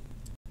something.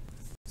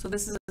 So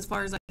this is as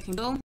far as I can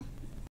go.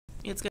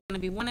 It's going to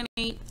be 1 and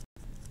 8,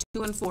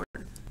 2 and 4.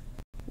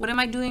 What am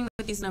I doing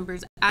with these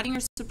numbers? Adding or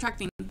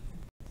subtracting?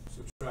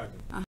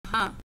 Subtracting.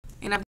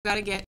 And I've got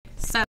to get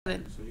 7. So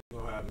you're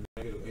going to have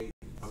negative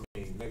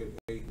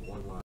 8 and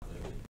 1 y.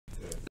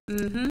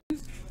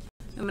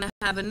 I'm going to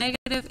have a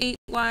negative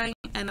 8y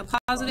and a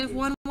positive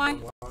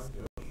 1y.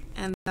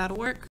 And that'll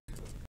work.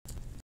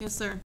 Yes,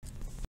 sir.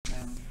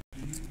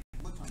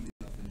 What time do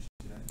you finish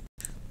today?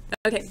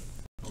 Okay.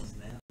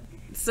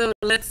 So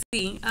let's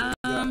see.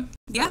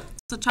 Yeah.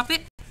 So chop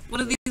it. What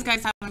do these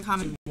guys have in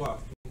common? 2y.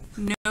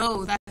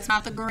 No, that's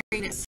not the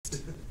greatest.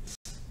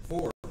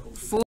 4.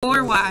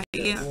 4y.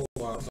 Yeah.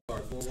 4y. I'm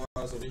sorry.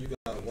 4y. So then you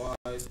got y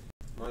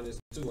minus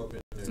 2 up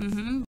in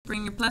there.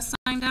 Bring your plus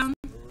sign down.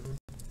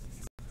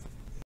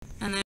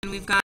 And then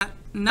we've got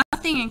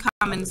nothing in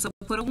common, so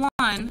put a 1.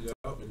 Yep.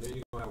 And then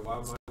you're going to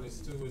have y minus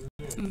 2 in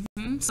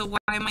there. So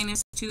y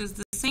minus 2 is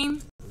the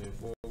same. And then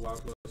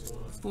 4y plus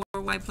 1.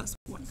 4y plus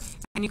 1.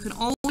 And you can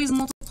always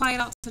multiply it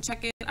out to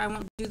check it. I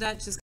won't do that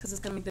just because it's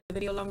going to make the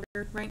video longer,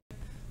 right?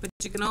 But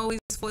you can always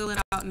FOIL it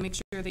out and make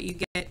sure that you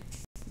get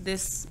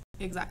this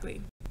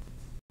exactly.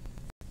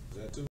 Is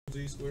that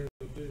 2z squared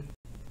up there?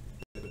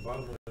 At the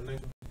bottom of the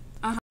next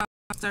one?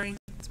 Sorry,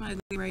 it's my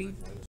ugly writing.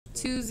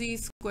 2z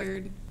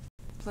squared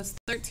plus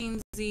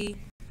 13z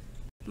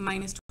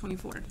minus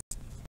 24.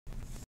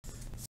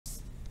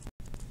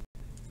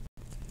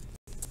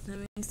 Let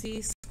me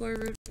see. Square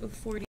root of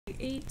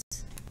 48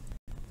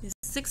 is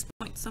 6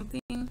 point something.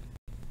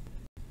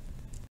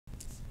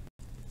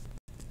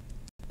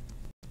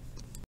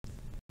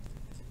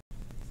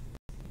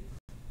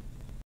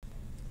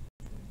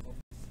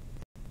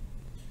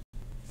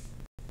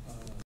 Uh,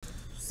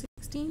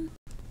 16?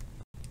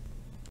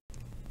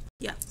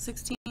 Yeah,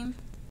 16. 12.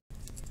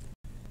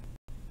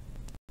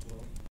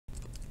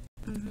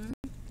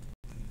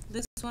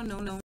 This one,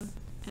 no.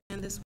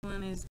 And this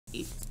one is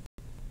 8.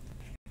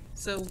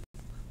 So,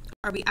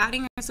 are we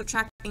adding or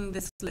subtracting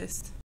this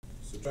list?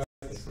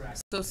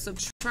 Subtract. So,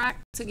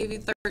 subtract to give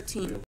you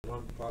 13. Yeah,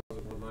 1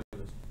 positive, 1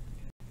 minus.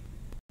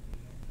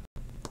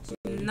 So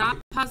Not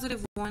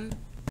positive 1.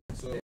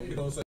 So you're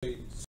going to say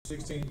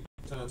 16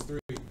 times 3.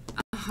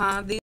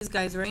 These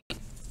guys, right?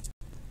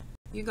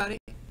 You got it.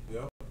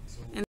 Yep.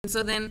 And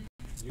so then,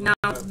 You now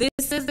have- this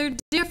says they're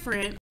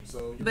different,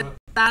 So you but got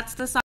that's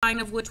the sign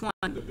of which one?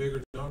 the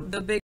bigger number.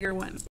 The bigger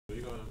one. So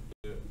you're going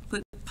to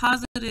Put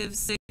positive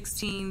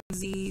 16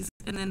 z's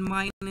and then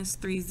minus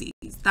 3 z's.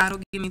 That'll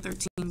give me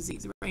 13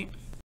 z's, right?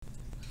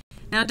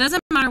 Now, it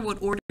doesn't matter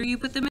what order you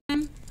put them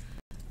in.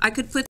 I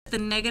could put the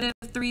negative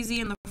 3z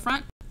in the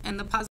front and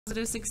the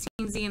positive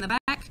 16z in the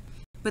back,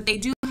 but they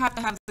do have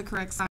to have the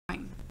correct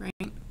sign,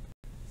 right?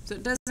 So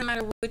it doesn't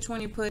matter which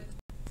one you put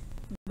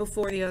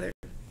before the other.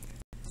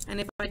 And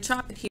if I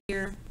chop it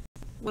here,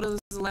 what does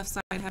the left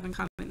side have in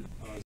common?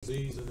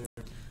 z's in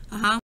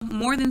there.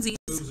 More than z's.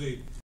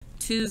 2z.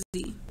 2z.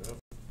 Yep.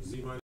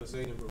 Z minus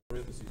 8 in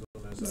parentheses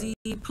on that side. Z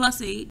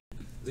plus 8.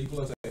 Z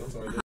plus 8. I'm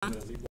sorry.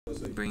 Z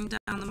plus 8. Bring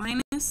down the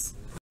minus.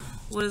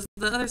 What does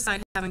the other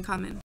side have in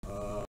common?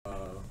 We're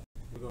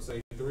going to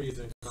say 3 is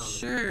in common.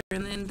 Sure,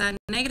 and then that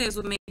negatives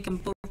would make them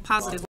both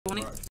positive, won't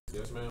it? Right.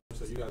 Yes, ma'am.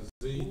 So you got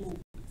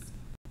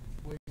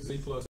Z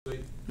plus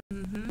 8.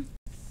 Mm-hmm.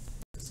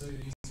 So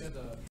you said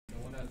the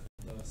one that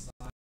the sign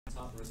on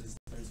top versus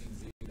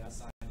 13Z, that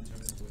sign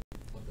determines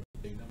what the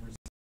big numbers.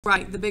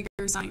 Right, the bigger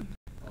sign.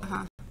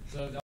 Oh,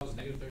 so if that was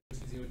negative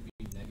 13Z, it would be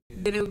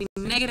negative. Then it would be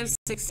negative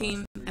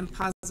 16 and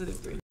positive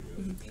 3.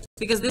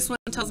 Because this one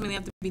tells me they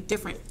have to be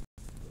different.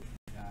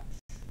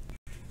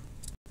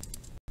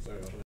 Sorry,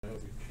 I'm going to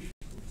help you.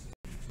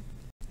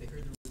 They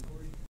heard the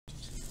recording.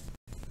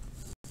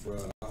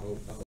 Bruh, I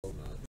hope not.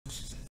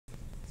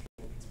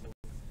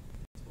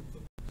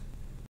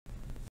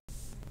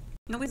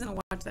 Nobody's gonna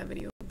watch that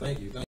video.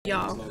 Thank you.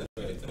 Y'all.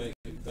 Thank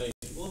you.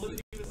 Well, look,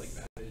 it was like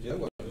that. Yeah, it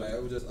wasn't bad.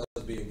 It was just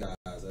us being guys.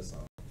 That's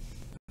all.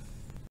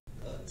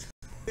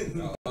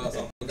 No,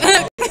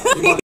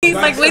 He's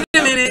like, wait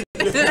a minute.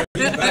 He just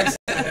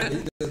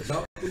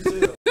jumped and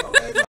shit.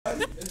 Okay,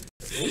 buddy.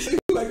 We see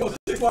who ain't gonna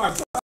stick by our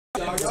side.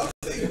 Y'all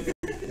see this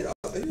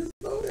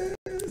know that.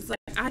 It's like,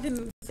 I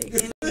didn't say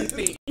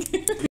anything. He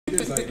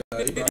didn't say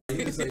nothing. He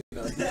didn't say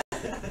nothing.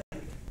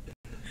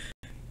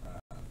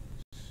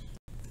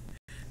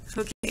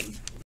 Okay,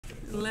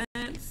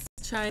 let's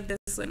try this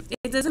one.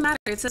 It doesn't matter.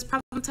 It says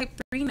problem type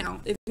 3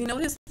 now. If you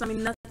notice, I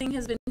mean, nothing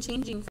has been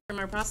changing from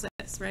our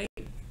process, right?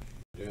 Yeah,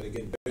 they're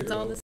getting bigger. It's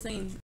all the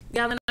same.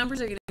 Yeah, the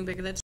numbers are getting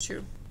bigger. That's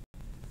true.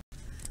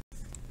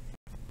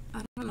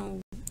 I don't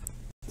know.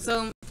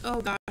 So,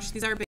 oh gosh,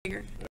 these are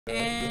bigger.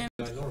 And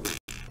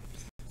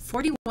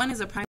 41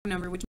 is a prime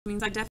number, which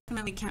means I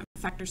definitely can't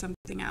factor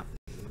something out.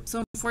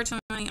 So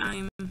unfortunately,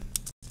 I'm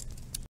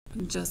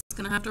just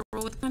gonna have to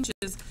roll with the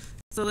punches.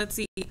 So let's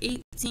see,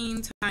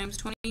 18 times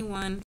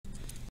 21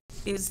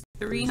 is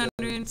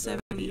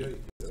 370.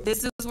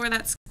 This is where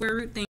that square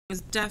root thing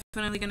is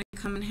definitely gonna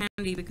come in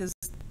handy because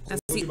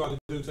that's what you about to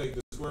do, take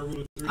the square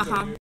root of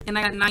 370? And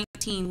I got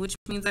 19, which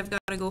means I've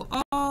got to go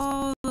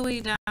all the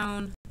way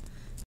down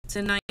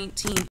to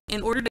 19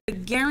 in order to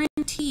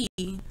guarantee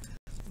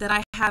that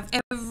I have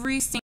every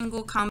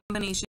single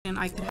combination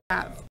I could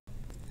have.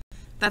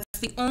 That's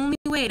the only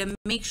way to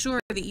make sure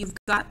that you've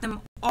got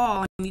them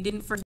all and you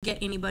didn't forget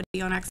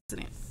anybody on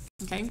accident.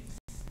 Okay?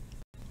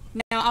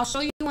 Now, I'll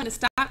show you when to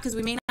stop because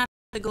we may not have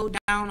to go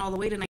down all the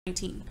way to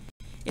 19.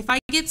 If I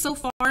get so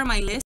far in my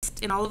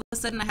list and all of a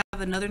sudden I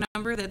have another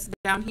number that's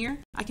down here,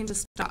 I can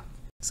just stop.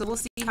 So we'll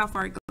see how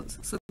far it goes.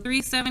 So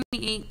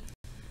 378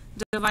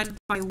 divided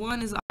by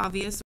 1 is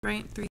obvious,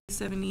 right?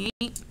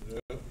 378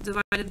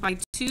 divided by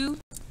 2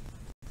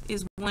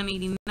 is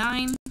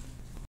 189.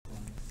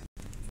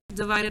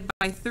 Divided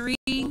by 3,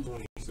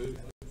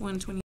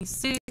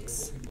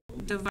 126.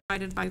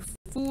 Divided by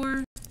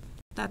 4,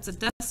 that's a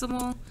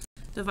decimal.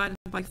 Divided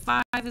by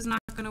 5 is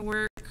not going to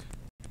work.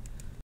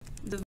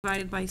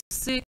 Divided by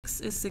 6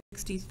 is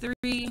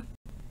 63.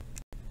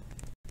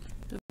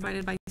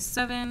 Divided by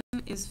 7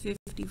 is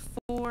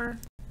 54.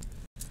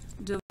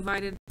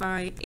 Divided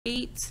by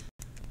 8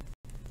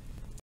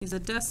 is a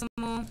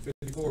decimal.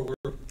 54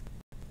 work.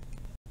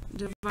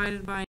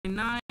 Divided by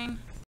 9.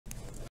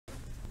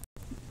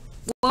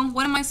 Well,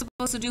 what am I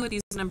supposed to do with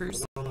these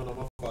numbers? No, my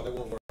fault. That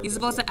won't work. You're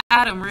supposed to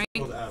add them, right?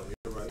 You're right.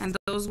 And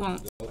those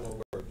won't. Those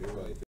won't work. You're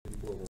right.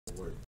 54 won't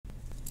work.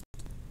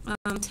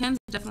 10 is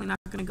definitely not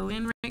going to go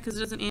in, right? Because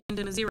it doesn't end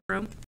in a 0.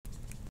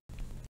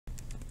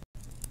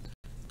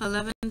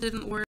 11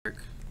 didn't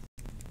work.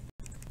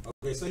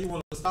 Okay, so you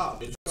want to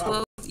stop.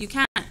 12, you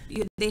can't.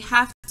 They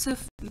have to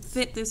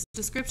fit this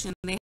description.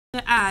 They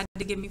have to add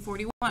to give me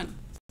 41.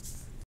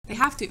 They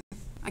have to.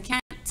 I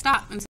can't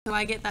stop until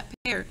I get that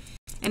pair.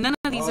 And none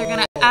of these are going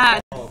to add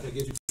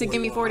to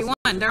give me 41.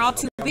 They're all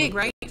too big,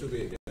 right? Too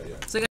big, yeah.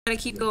 So I got to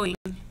keep going.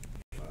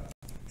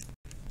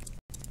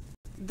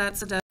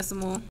 That's a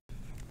decimal.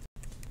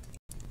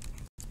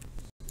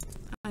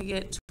 I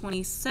get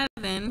 27.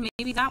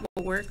 Maybe that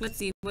will work. Let's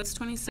see. What's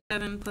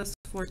 27 plus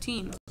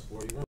 14? That's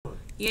 41.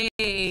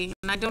 Yay.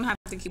 And I don't have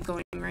to keep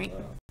going, right?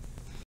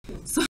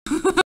 So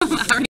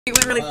I already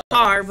went really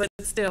far, but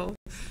still.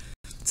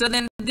 So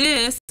then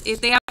this,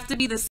 if they have to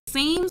be the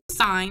same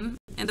sign,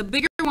 and the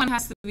bigger one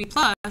has to be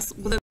plus,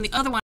 well then the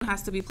other one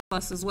has to be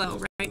plus as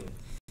well, right?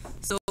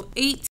 So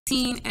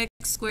 18x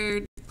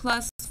squared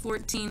plus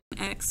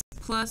 14x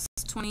plus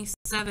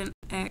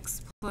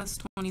 27x plus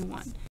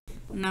 21.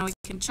 Now we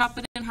can chop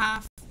it in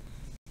half.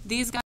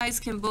 These guys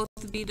can both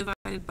be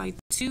divided by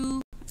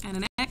 2 and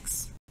an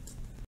x.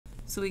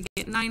 So we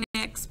get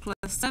 9x plus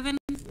 7.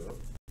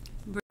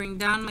 Bring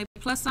down my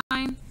plus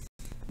sign.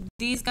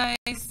 These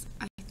guys,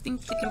 I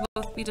think they can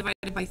both be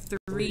divided by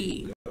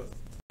 3. And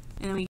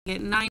then we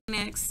get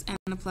 9x and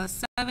a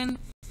plus 7.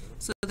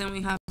 So then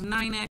we have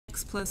 9x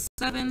plus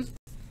 7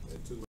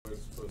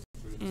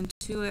 and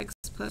 2x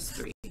plus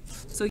 3.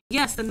 So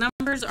yes, the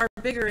numbers are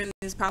bigger in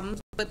these problems,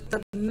 but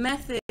the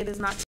method is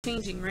not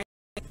changing, right?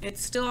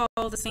 It's still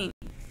all the same.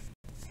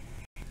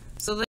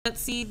 So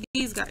let's see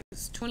these guys.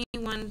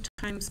 21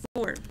 times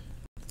 4.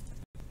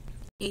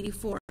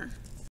 84.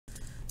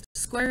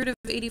 Square root of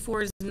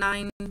 84 is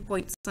 9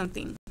 point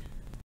something.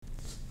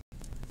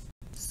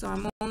 So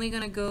I'm only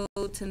going to go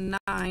to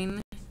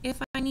 9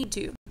 if I need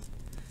to.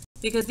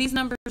 Because these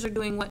numbers are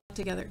doing what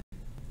together?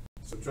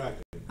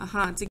 Subtracting.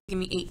 To give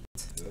me 8.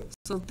 Yep.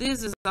 So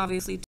this is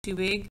obviously too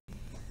big.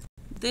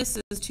 This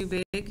is too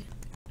big.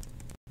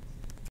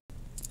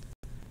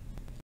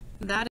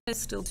 That is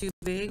still too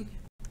big.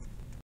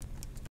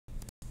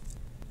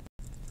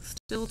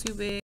 Still too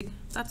big.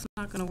 That's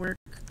not going to work.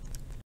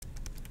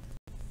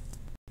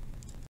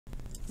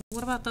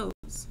 What about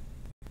those?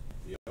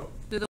 Yep.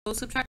 Do those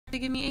subtract to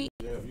give me 8?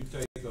 Yeah, if you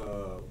take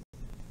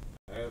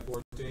add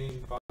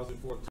 14, positive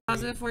 14.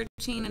 Positive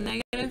 14 and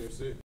negative?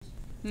 6.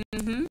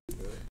 Mm-hmm.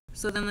 Yeah.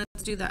 So then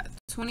let's do that.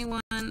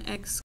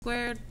 21x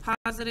squared,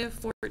 positive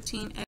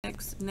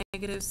 14x,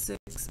 negative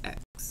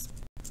 6x.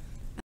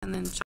 And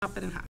then chop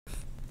it in half.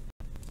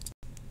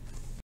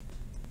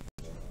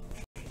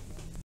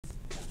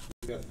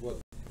 We got what?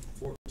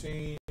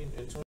 14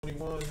 and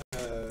 21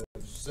 have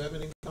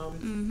 7 in common.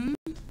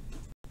 Mm-hmm.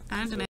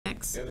 And an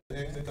x. And an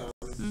x in common.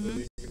 Mm-hmm.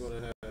 So you're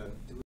going to have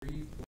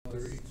 3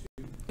 plus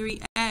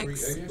 3x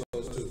 3x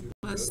plus 2.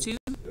 plus 2.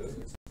 Yeah.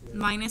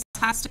 Minus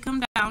has to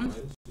come down.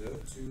 Minus, yeah.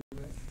 2x.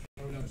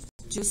 Oh, no,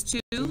 Just 2.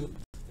 2.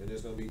 And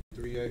there's going to be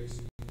 3x.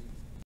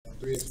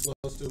 3x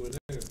plus 2 in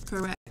there.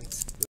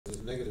 Correct. There's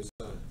a negative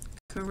sign.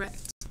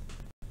 Correct.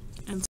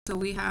 And so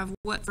we have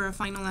what for a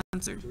final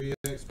answer?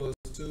 3x plus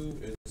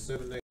 2 and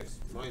 7x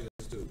minus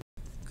 2.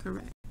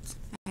 Correct.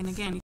 And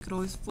again, you could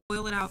always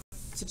FOIL it out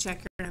to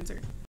check your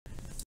answer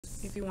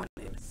if you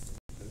wanted.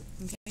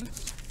 Okay?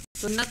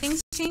 So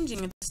nothing's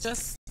changing. It's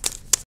just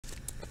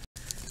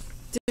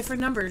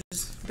different numbers,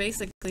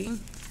 basically.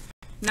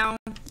 Now,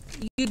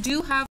 you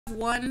do have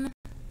one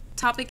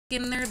topic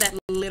in there that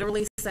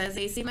literally says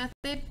AC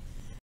method.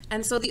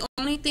 And so the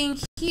only thing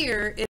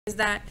here is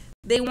that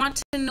they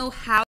want to know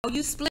how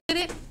you split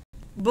it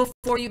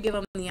before you give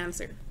them the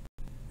answer.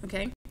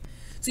 Okay?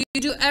 So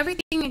you do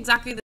everything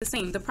exactly the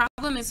same. The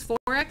problem is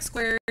 4x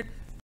squared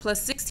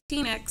plus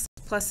 16x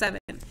plus 7.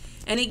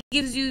 And it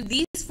gives you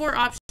these 4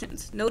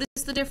 options. Notice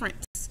the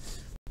difference.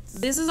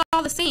 This is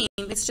all the same.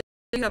 It's just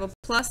you have a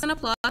plus and a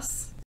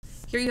plus.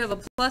 Here you have a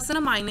plus and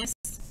a minus.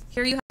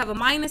 Here you have a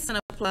minus and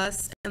a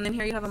plus. And then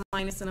here you have a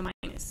minus and a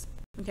minus.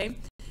 Okay?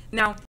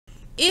 Now,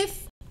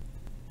 if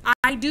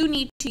I do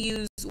need to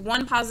use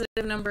one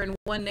positive number and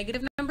one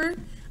negative number,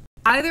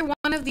 either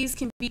one of these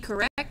can be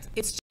correct.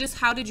 It's just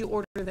how did you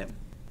order them?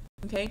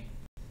 Okay?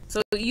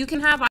 So you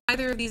can have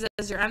either of these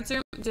as your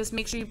answer. Just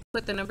make sure you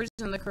put the numbers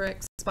in the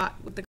correct spot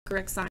with the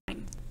correct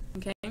sign.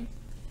 Okay?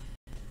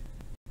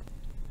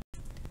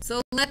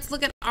 So let's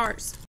look at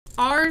ours.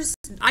 Ours,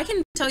 I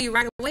can tell you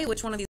right away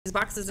which one of these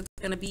boxes it's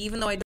going to be, even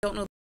though I don't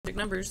know the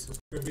numbers. It's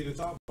going to be the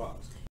top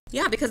box.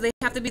 Yeah, because they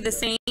have to be the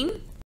same,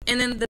 and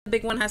then the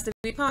big one has to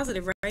be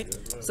positive, right?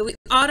 Yeah, right. So we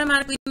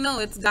automatically know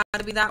it's got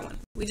to be that one.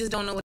 We just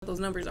don't know what those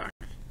numbers are.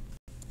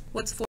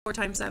 What's 4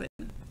 times 7?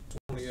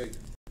 28.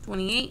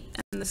 28,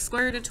 and the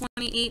square root of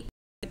 28,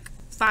 like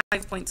 5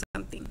 point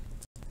something.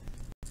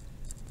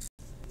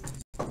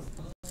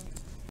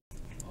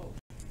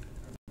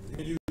 You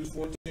can use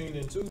 14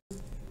 and 2.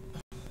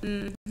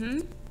 Mm-hmm.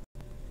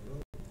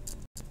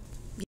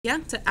 Yeah,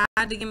 to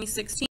add to give me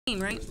 16,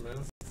 right? Yes,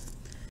 ma'am.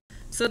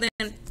 So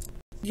then,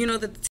 you know,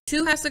 the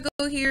 2 has to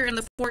go here and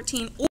the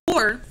 14,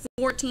 or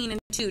 14 and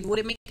 2. Would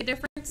it make a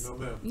difference? No,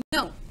 ma'am.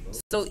 No.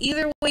 So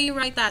either way you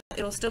write that,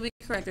 it'll still be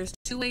correct. There's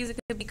 2 ways it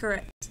could be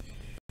correct.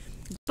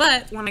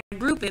 But when I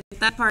group it,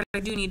 that part I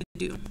do need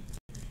to do.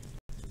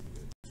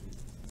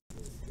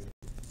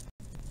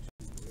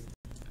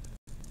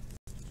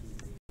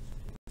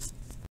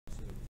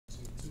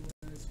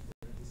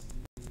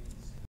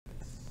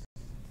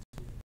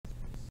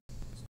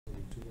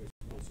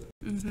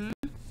 Mm-hmm.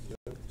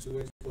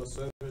 2x plus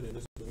 7, and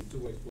this will be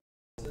 2x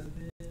plus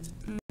 7.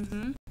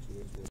 Mm-hmm.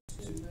 2x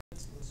plus 7.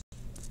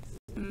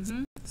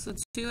 Mm-hmm. So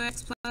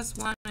 2x plus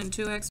 1 and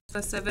 2x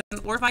plus 7,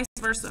 or vice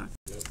versa.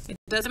 Yep. It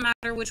doesn't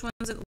matter which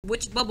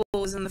bubble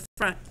is in the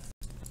front.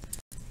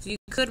 So you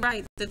could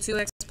write the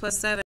 2x plus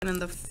 7 in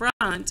the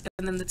front,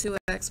 and then the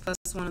 2x plus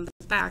 1 in the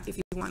back if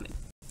you wanted.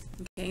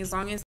 Okay, as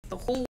long as the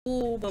whole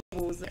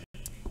bubble is there.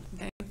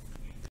 Okay.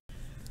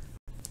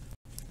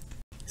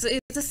 So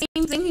it's the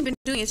same thing you've been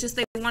doing. It's just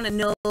they want to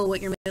know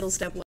what your middle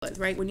step was,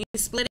 right? When you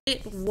split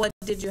it, what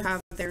did you have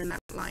there in that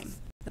line?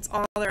 That's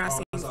all they're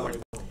asking that's all for.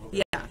 they want.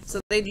 Okay. Yeah, so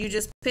you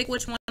just pick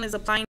which one is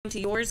applying to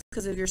yours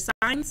because of your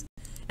signs,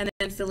 and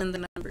then fill in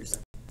the numbers.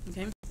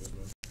 Okay.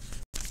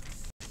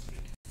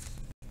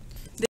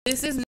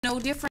 This is no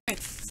different.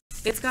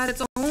 It's got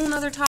its own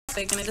other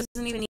topic, and it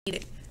doesn't even need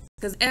it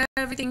because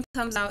everything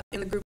comes out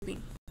in the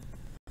grouping.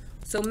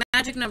 So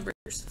magic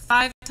numbers.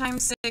 5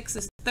 times 6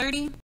 is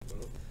 30.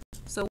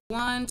 So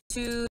 1,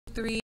 2,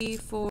 3,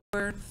 4,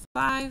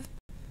 5.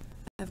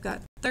 I've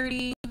got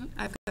 30.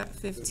 I've got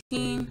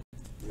 15,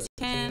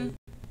 10.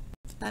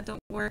 That don't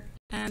work.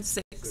 And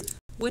 6.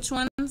 Which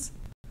ones?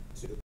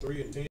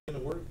 3 and 10 will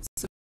work.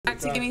 So back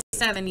to give me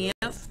 7. Yep.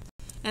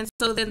 And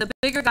so then the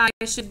bigger guy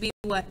should be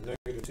what?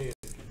 -10.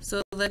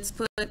 So let's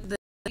put the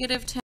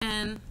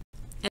 -10,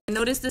 and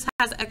notice this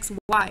has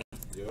xy.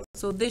 Yep.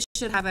 So this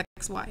should have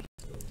xy.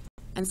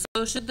 And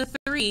so should the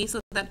 3, so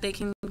that they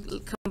can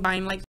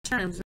combine like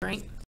terms,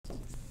 right?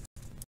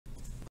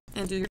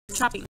 And do your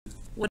chopping.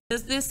 What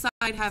does this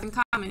side have in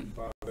common?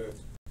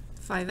 5x.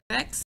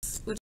 5x,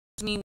 which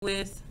means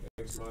with,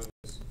 X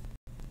minus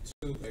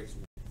 2x.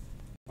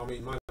 I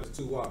mean, minus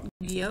 2y.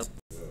 yep.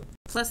 Yeah.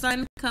 Plus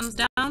sign comes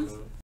down. Uh,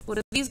 What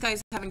do these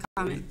guys have in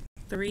common?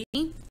 3.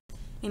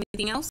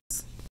 Anything else?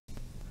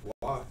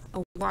 y.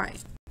 A y.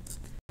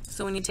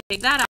 So when you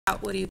take that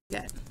out, what do you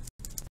get?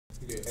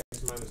 You get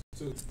x minus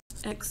 2.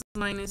 X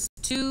minus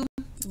 2,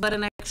 but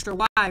an extra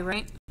y,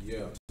 right?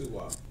 Yeah,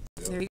 2y.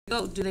 Yep. There you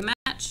go. Do they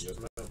match? Yes,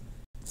 ma'am.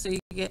 So you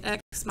get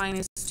x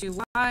minus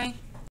 2y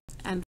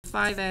and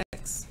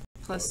 5x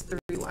plus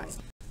 3y.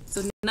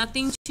 So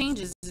nothing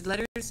changes. The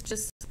letters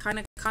just kind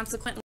of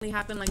consequently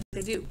happen like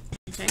they do.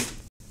 Okay?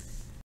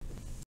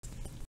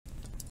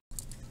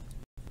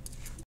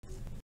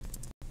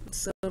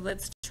 So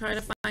let's try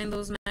to find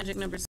those magic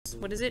numbers.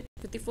 What is it?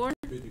 54?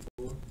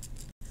 54.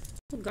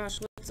 Oh gosh,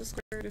 what's the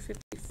square root of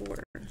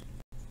 54?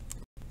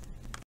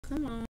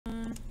 Come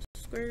on.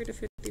 Square root of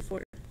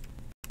 54.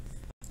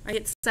 I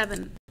get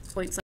 7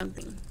 point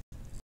something.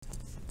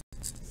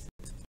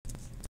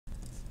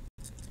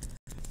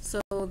 So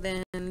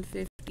then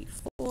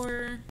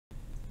 54,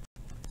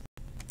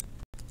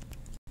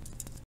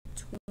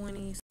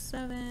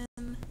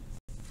 27,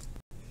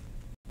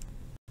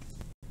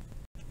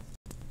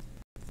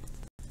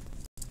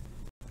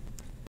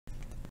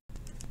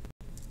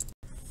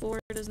 4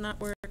 does not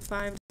work,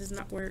 5 does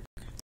not work.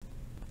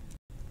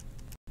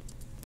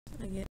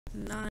 I get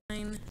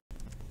 9,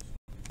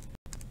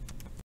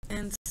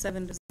 and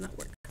 7 does not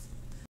work.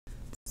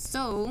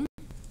 So,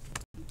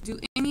 do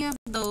any of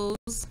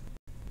those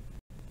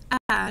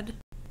add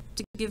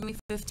to give me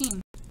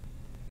 15?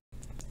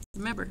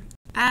 Remember,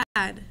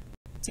 add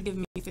to give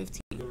me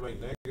 15. You can make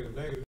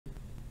negative.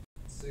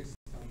 6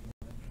 times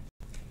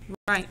 1.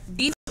 Right.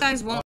 These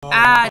guys won't Oh,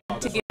 add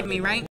to that's give me,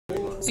 right?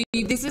 So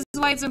this is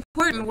why it's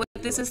important what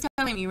this is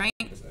telling me, right?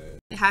 Let's add.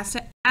 It has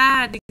to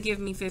add to give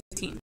me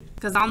 15.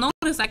 Because I'll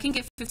notice I can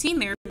get 15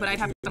 there, but I'd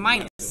have to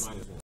minus.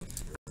 Minus 1.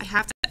 I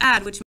have to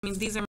add, which means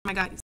these are my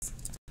guys.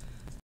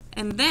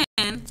 And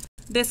then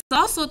this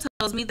also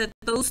tells me that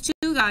those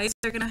two guys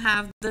are going to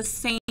have the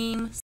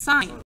same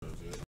sign.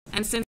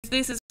 And since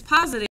this is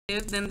positive,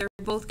 then they're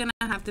both going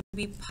to have to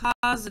be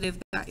positive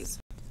guys.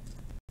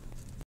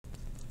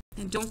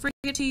 And don't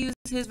forget to use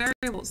his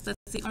variables.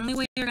 That's the only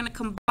way you're going to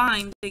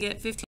combine to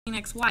get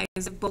 15xy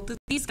is if both of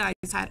these guys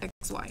had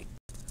xy.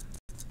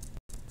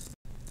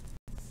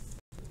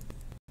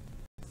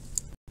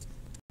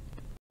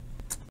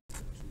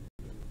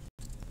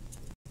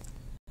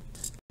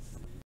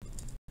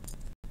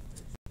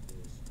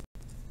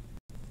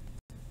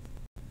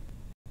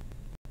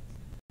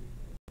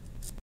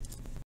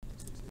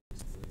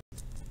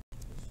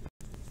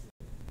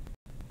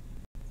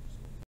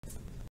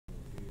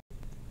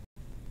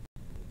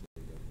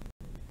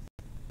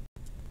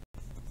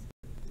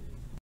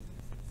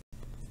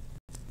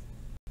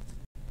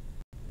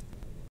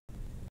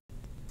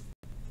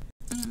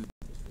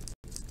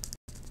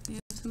 Yeah,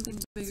 something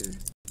bigger.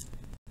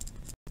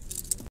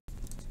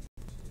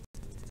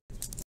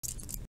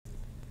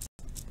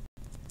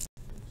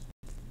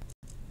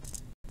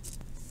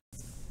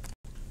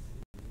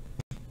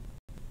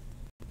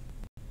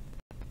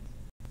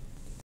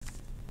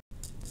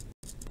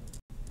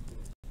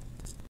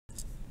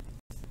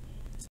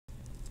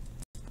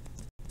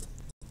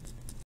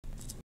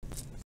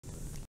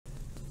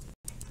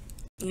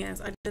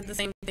 Yes, I did the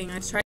same thing. I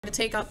tried to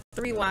take out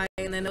 3y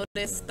and then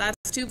notice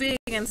that's too big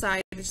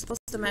inside. You're supposed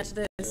to match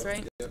this,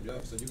 right?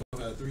 Yep. So you're going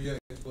to have 3x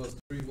plus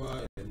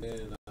 3y and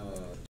then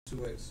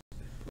 2x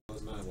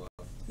plus 9y.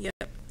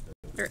 Yep.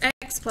 Or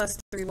x plus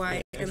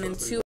 3y and then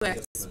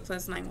 2x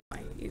plus 9y.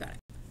 You got it.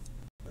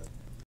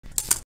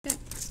 Okay.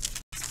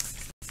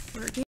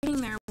 We're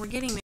getting there. We're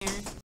getting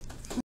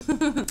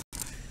there.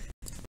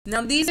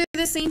 Now, these are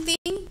the same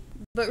thing,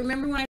 but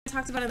remember when I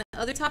talked about in the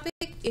other topic,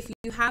 if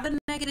you have a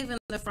negative in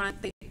the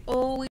front, they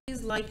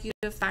always like you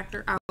to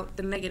factor out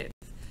the negative.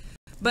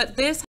 But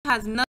this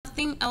has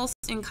nothing else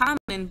in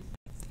common,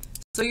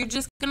 so you're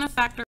just going to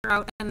factor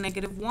out a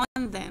 -1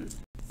 then,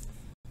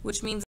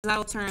 which means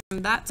that'll turn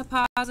that to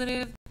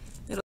positive,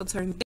 it'll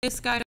turn this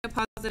guy to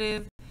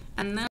positive,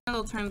 and then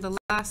it'll turn the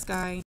last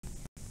guy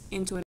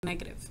into a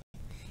negative.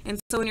 And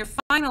so in your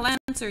final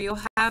answer,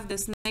 you'll have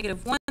this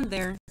 -1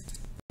 there,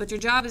 but your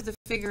job is to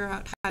figure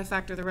out how to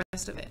factor the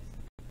rest of it,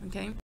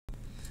 okay?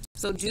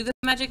 So do the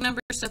magic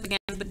number stuff again,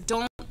 but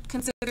don't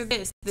consider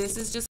this. This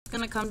is just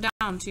going to come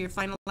down to your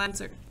final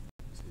answer.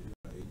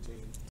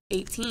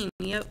 18,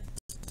 yep.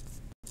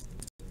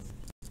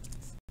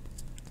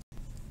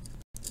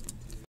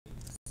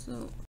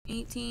 So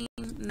 18,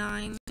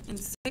 9, and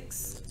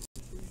 6.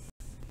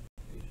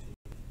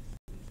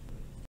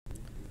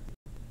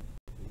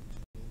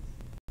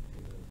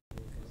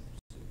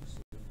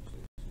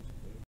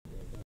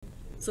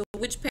 So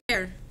which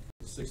pair?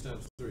 6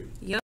 times 3.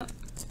 Yep.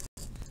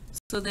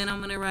 So then I'm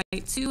going to write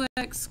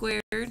 2x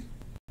squared, and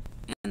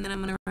then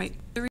I'm going to write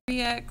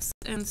 3x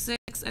and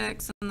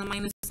 6x and the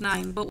minus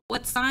 9. But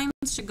what signs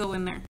should go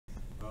in there?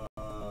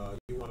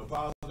 You want a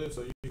positive,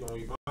 so you're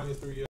going to be minus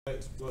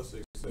 3x plus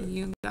 6x.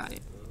 You got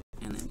it.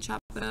 And then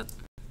chop it up.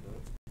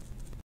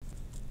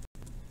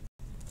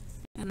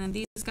 And then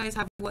these guys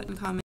have what in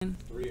common?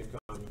 3 in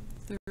common.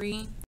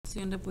 3. So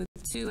you end up with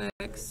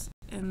 2x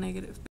and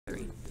negative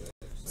 3.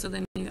 So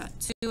then you got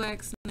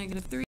 2x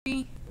negative 3.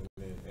 And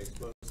then x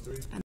plus 3.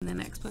 And then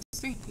x plus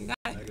 3. You got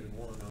it. Negative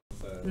 1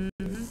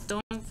 outside.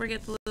 Don't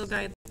forget the little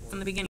guy from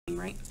the beginning,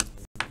 right?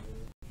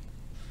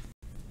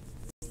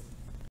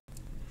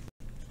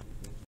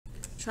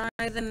 Try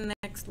the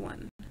next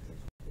one.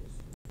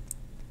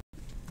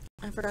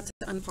 I forgot to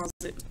unpause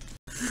it.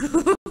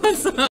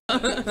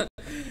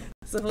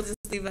 So we'll just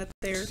leave that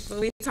there. But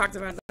we talked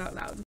about it out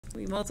loud.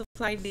 We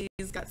multiplied these,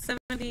 got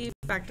 70,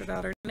 factored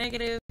out our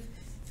negative,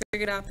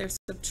 figured out they're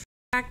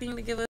subtracting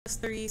to give us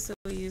 3, so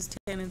we used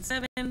 10 and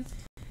 7,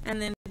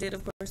 and then did,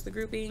 of course, the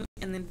grouping,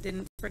 and then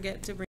didn't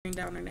forget to bring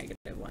down our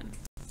negative 1.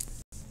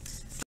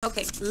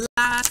 Okay,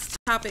 last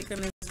topic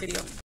in this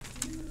video.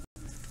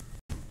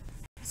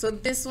 So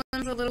this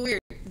one's a little weird.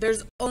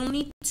 There's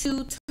only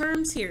 2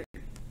 terms here.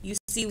 You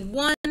see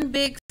one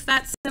big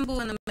fat symbol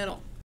in the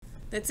middle.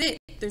 That's it.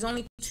 There's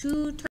only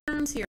 2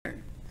 terms here.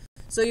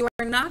 So you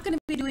are not going to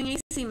be doing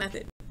AC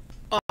method.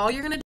 All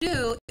you're going to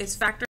do is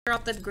factor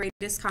out the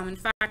greatest common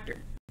factor.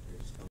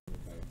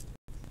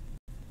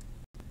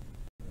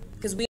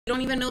 Because we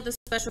don't even know the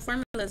special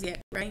formulas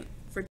yet, right?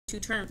 For 2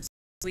 terms.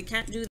 So we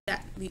can't do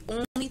that. The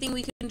only thing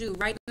we can do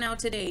right now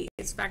today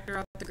is factor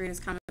out the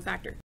greatest common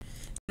factor.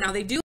 Now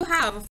they do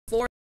have a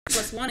 4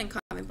 plus 1 in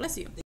common. Bless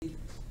you.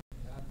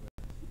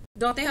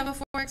 Don't they have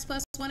a 4x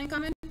plus 1 in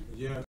common?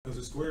 Yeah, because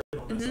it's squared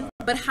on that side.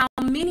 But how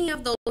many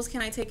of those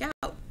can I take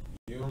out?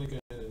 You only can,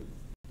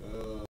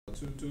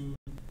 you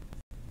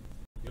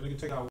only can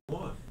take out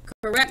 1.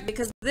 Correct,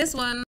 because this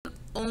one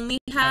only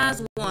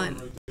has 1.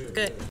 Right there,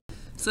 Good. yeah.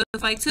 So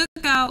if I took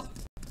out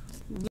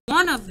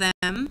one of them,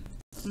 I'm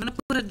going to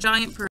put a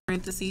giant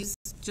parentheses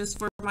just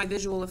for my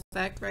visual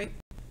effect, right?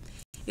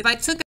 If I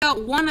took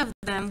out one of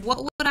them, what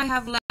would I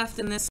have left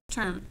in this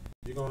term?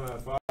 You're going to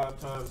have 5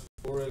 times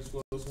 4x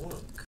plus 1.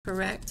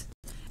 Correct.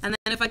 And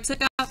then if I took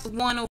out the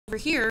 1 over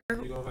here, You're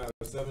going to have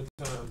 7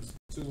 times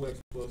 2x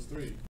plus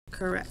 3.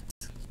 correct.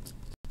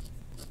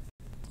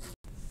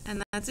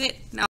 And that's it.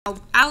 Now,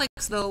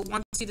 Alex, though,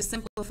 wants you to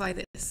simplify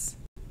this.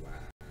 Wow.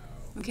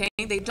 Okay?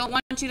 They don't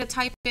want you to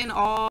type in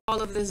all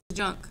of this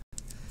junk.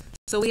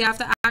 So we have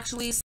to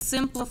actually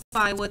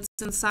simplify what's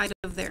inside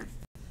of there.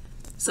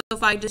 So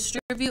if I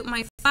distribute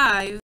my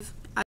 5,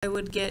 I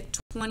would get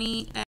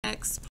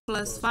 20x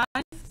plus 5.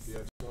 Yeah,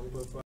 20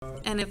 plus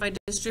 5. And if I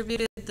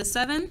distributed the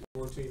 7,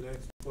 14x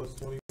plus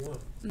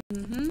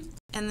 21.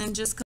 and then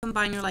just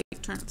combine your like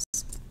terms.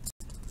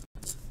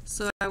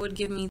 So that would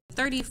give me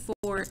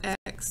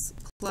 34x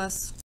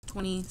plus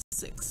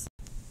 26.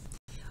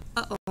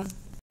 Uh-oh.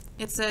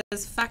 It says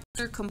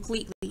factor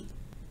completely.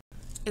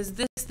 Is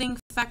this thing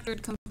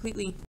factored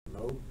completely?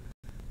 No.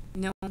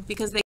 No,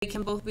 because they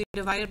can both be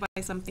divided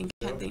by something,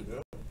 can't they?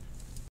 Yep.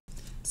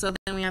 So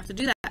then we have to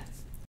do that.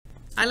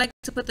 I like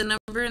to put the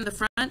number in the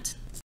front.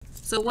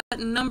 So what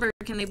number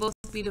can they both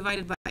be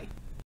divided by?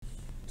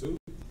 2.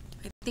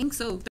 I think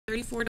so.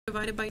 34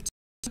 divided by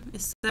 2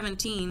 is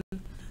 17.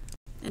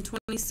 And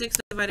 26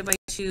 divided by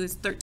 2 is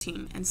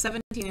 13. And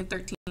 17 and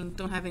 13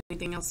 don't have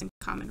anything else in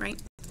common,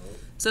 right? No.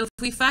 So if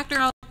we factor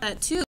out that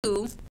 2,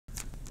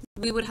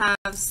 we would have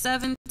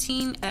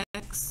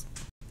 17x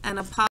and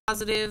a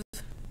positive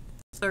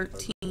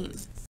 13.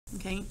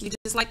 Okay? You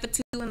just like the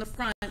 2 in the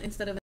front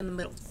instead of in the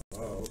middle.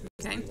 Oh, okay.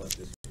 Okay? Like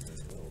this.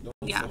 Don't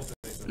Yeah.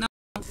 think No.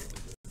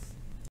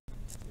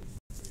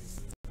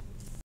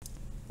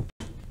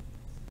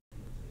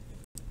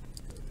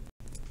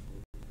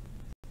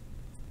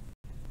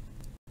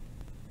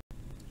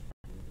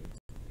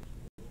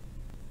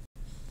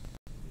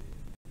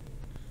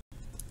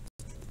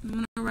 I'm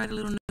going to write a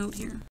little note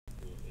here.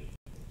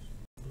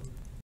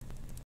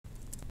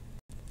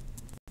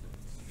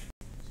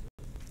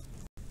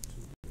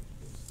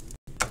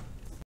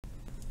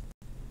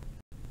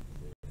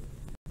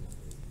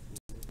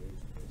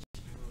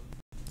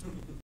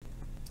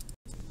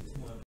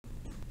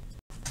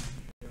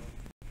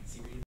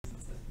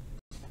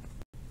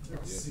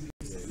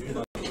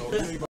 You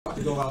ain't about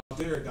to go out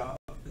there, dog.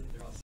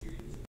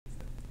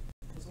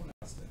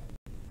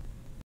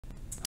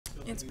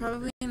 It's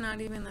probably not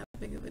even that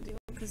big of a deal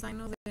because I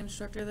know the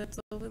instructor that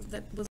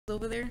was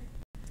over there.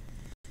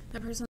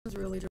 That person's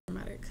really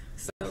dramatic.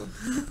 So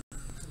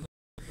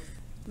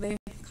they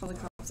call the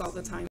cops all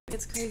the time.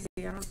 It's crazy.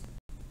 I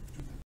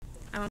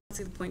don't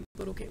see the point,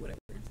 but okay, whatever.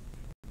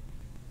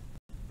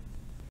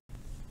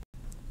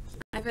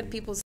 I've had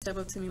people step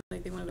up to me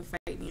like they wanted to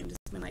fight me and just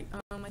been like,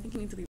 I think you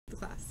need to leave the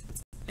class.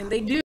 And they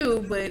do,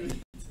 but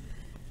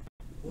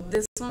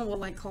this one will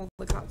like call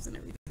the cops and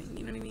everything.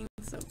 You know what I mean?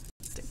 So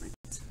it's different.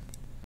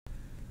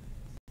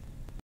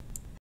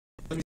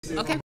 Let me see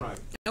Okay.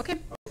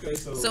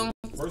 So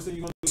first thing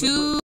you want to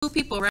do, two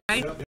people,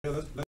 right?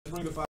 let's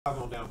bring the 5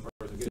 on down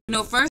first. And get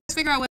No, first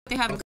figure out what they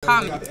have in They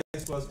common. got the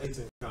X plus 8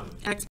 in common.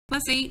 X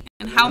plus 8,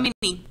 and how many?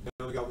 They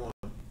only got 1.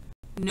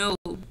 No.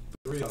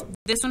 3 of them.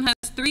 This one has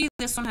 3,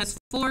 this one has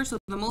 4, so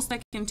the most I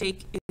can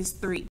take is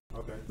 3.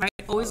 Okay. Right?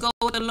 Always go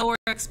with the lower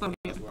exponent.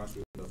 That's where I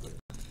should have done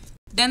that.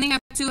 Then they have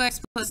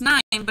 2x plus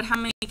 9, but how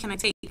many can I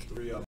take?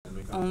 3 of them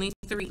in common. Only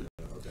 3.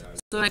 Okay.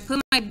 So when I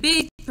put my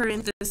big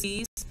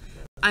parentheses,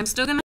 I'm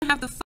still going to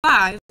have the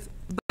 5,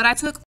 but I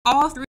took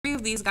all 3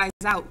 of these guys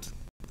out.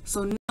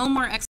 So no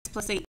more x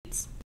plus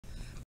 8s.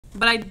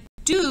 But I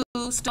do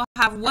still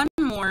have one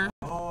more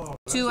Oh,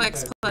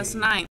 2x plus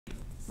 9,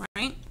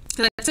 right?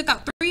 Because I took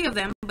out 3 of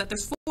them, but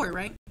there's 4,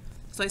 right?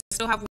 So I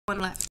still have 1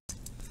 left.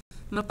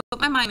 I'm going to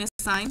put my minus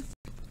sign.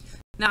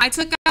 Now I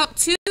took out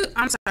 3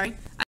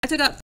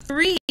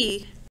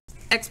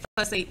 x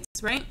plus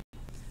 8s, right?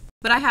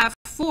 But I have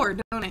 4,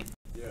 don't I?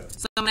 Yeah.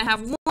 So I'm going to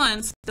have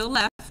 1 still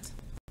left.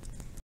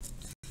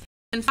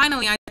 And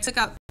finally, I took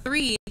out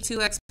 3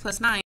 2x plus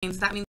 9s.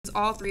 That means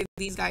all 3 of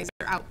these guys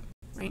are out,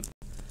 right?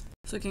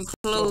 So we can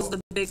close the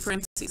big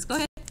parentheses. Go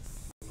ahead.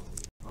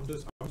 I'm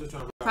just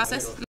trying to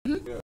Process.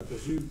 Mm-hmm. Yeah,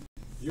 because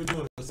you're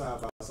doing it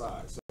side by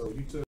side. So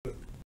you took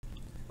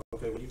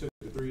when you took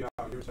the 3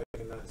 out, you're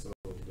taking that. So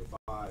the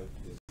 5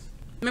 is.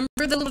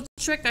 Remember the little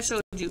trick I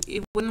showed you?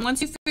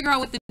 Once you figure out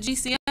what the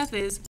GCF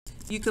is,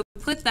 you could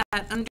put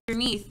that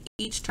underneath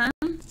each term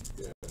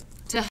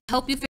to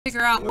help you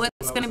figure out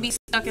what's going to be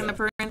stuck in the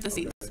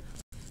parentheses. Okay.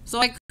 So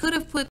I could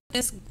have put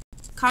this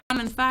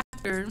common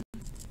factor,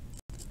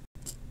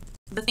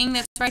 the thing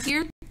that's right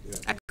here,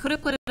 I could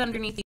have put it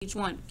underneath each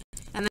one.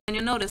 And then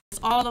you'll notice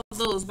all of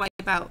those wipe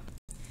out.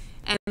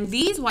 And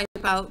these wipe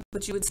out,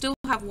 but you would still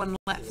have 1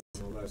 left.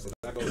 So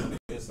that goes on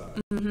the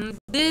inside.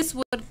 This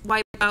would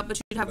wipe out, but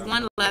you'd have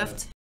 1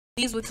 left.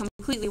 These would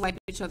completely wipe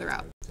each other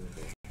out.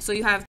 So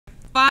you have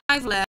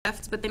 5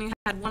 left, but then you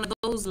had 1 of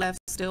those left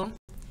still.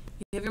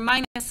 You have your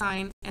minus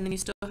sign, and then you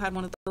still had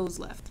 1 of those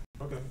left.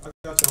 Okay, I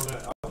got you on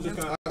that. I was just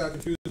I got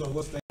confused on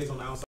what stays on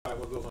the outside,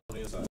 what goes on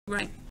the inside.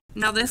 Right.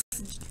 Now this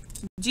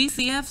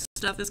GCF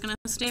stuff is going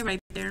to stay right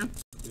there.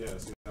 Yeah,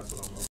 see, that's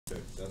what I'm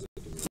okay. That's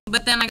it.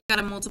 But then I got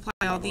to multiply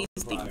all these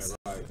things.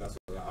 Right, that's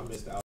what I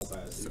missed the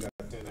outside. So you got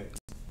 10x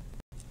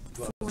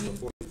plus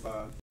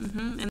 45.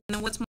 And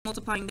then what's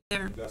multiplying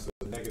there? That's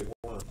a negative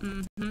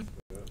 1. Yeah.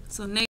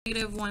 So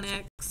negative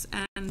 1x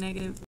and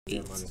negative 8.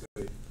 Yeah, minus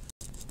 8.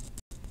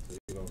 So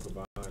you're going to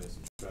combine and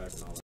subtract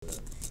and all of that.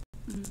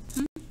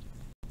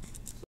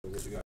 So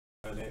what you got?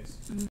 9x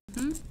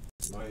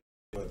minus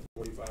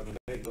 45 and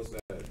 8 goes to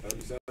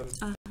 37.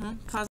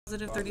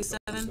 Positive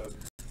 37.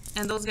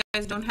 And those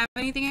guys don't have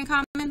anything in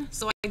common,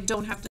 so I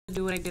don't have to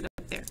do what I did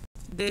up there.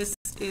 This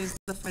is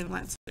the final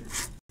answer.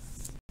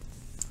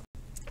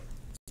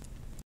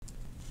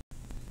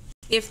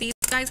 If these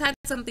guys had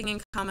something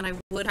in common, I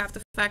would have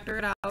to factor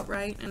it out,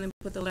 right? And then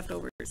put the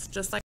leftovers,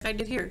 just like I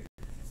did here.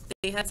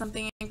 They had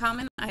something in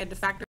common, I had to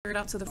factor it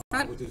out to the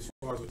front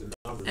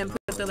and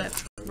put the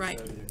left, right.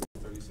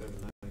 37,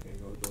 9 can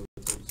go to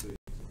 36.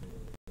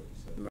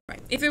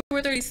 Right. If it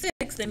were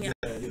 36, then yeah.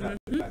 You'd have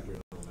to factor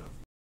it on out.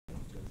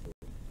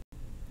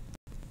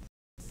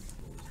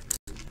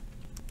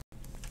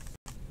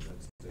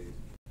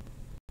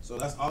 So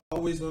that's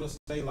always going to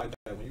stay like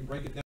that. When you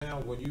break it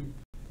down, when you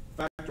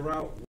factor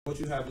out what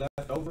you have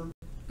left over,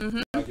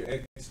 like your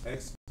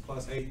x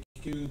plus 8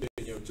 cubed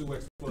and your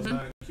 2x plus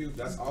 9 cubed,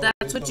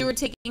 that's what you were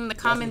taking the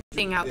common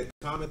thing out. The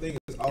common thing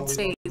is always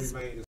going to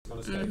remain.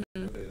 It's going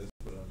to stay.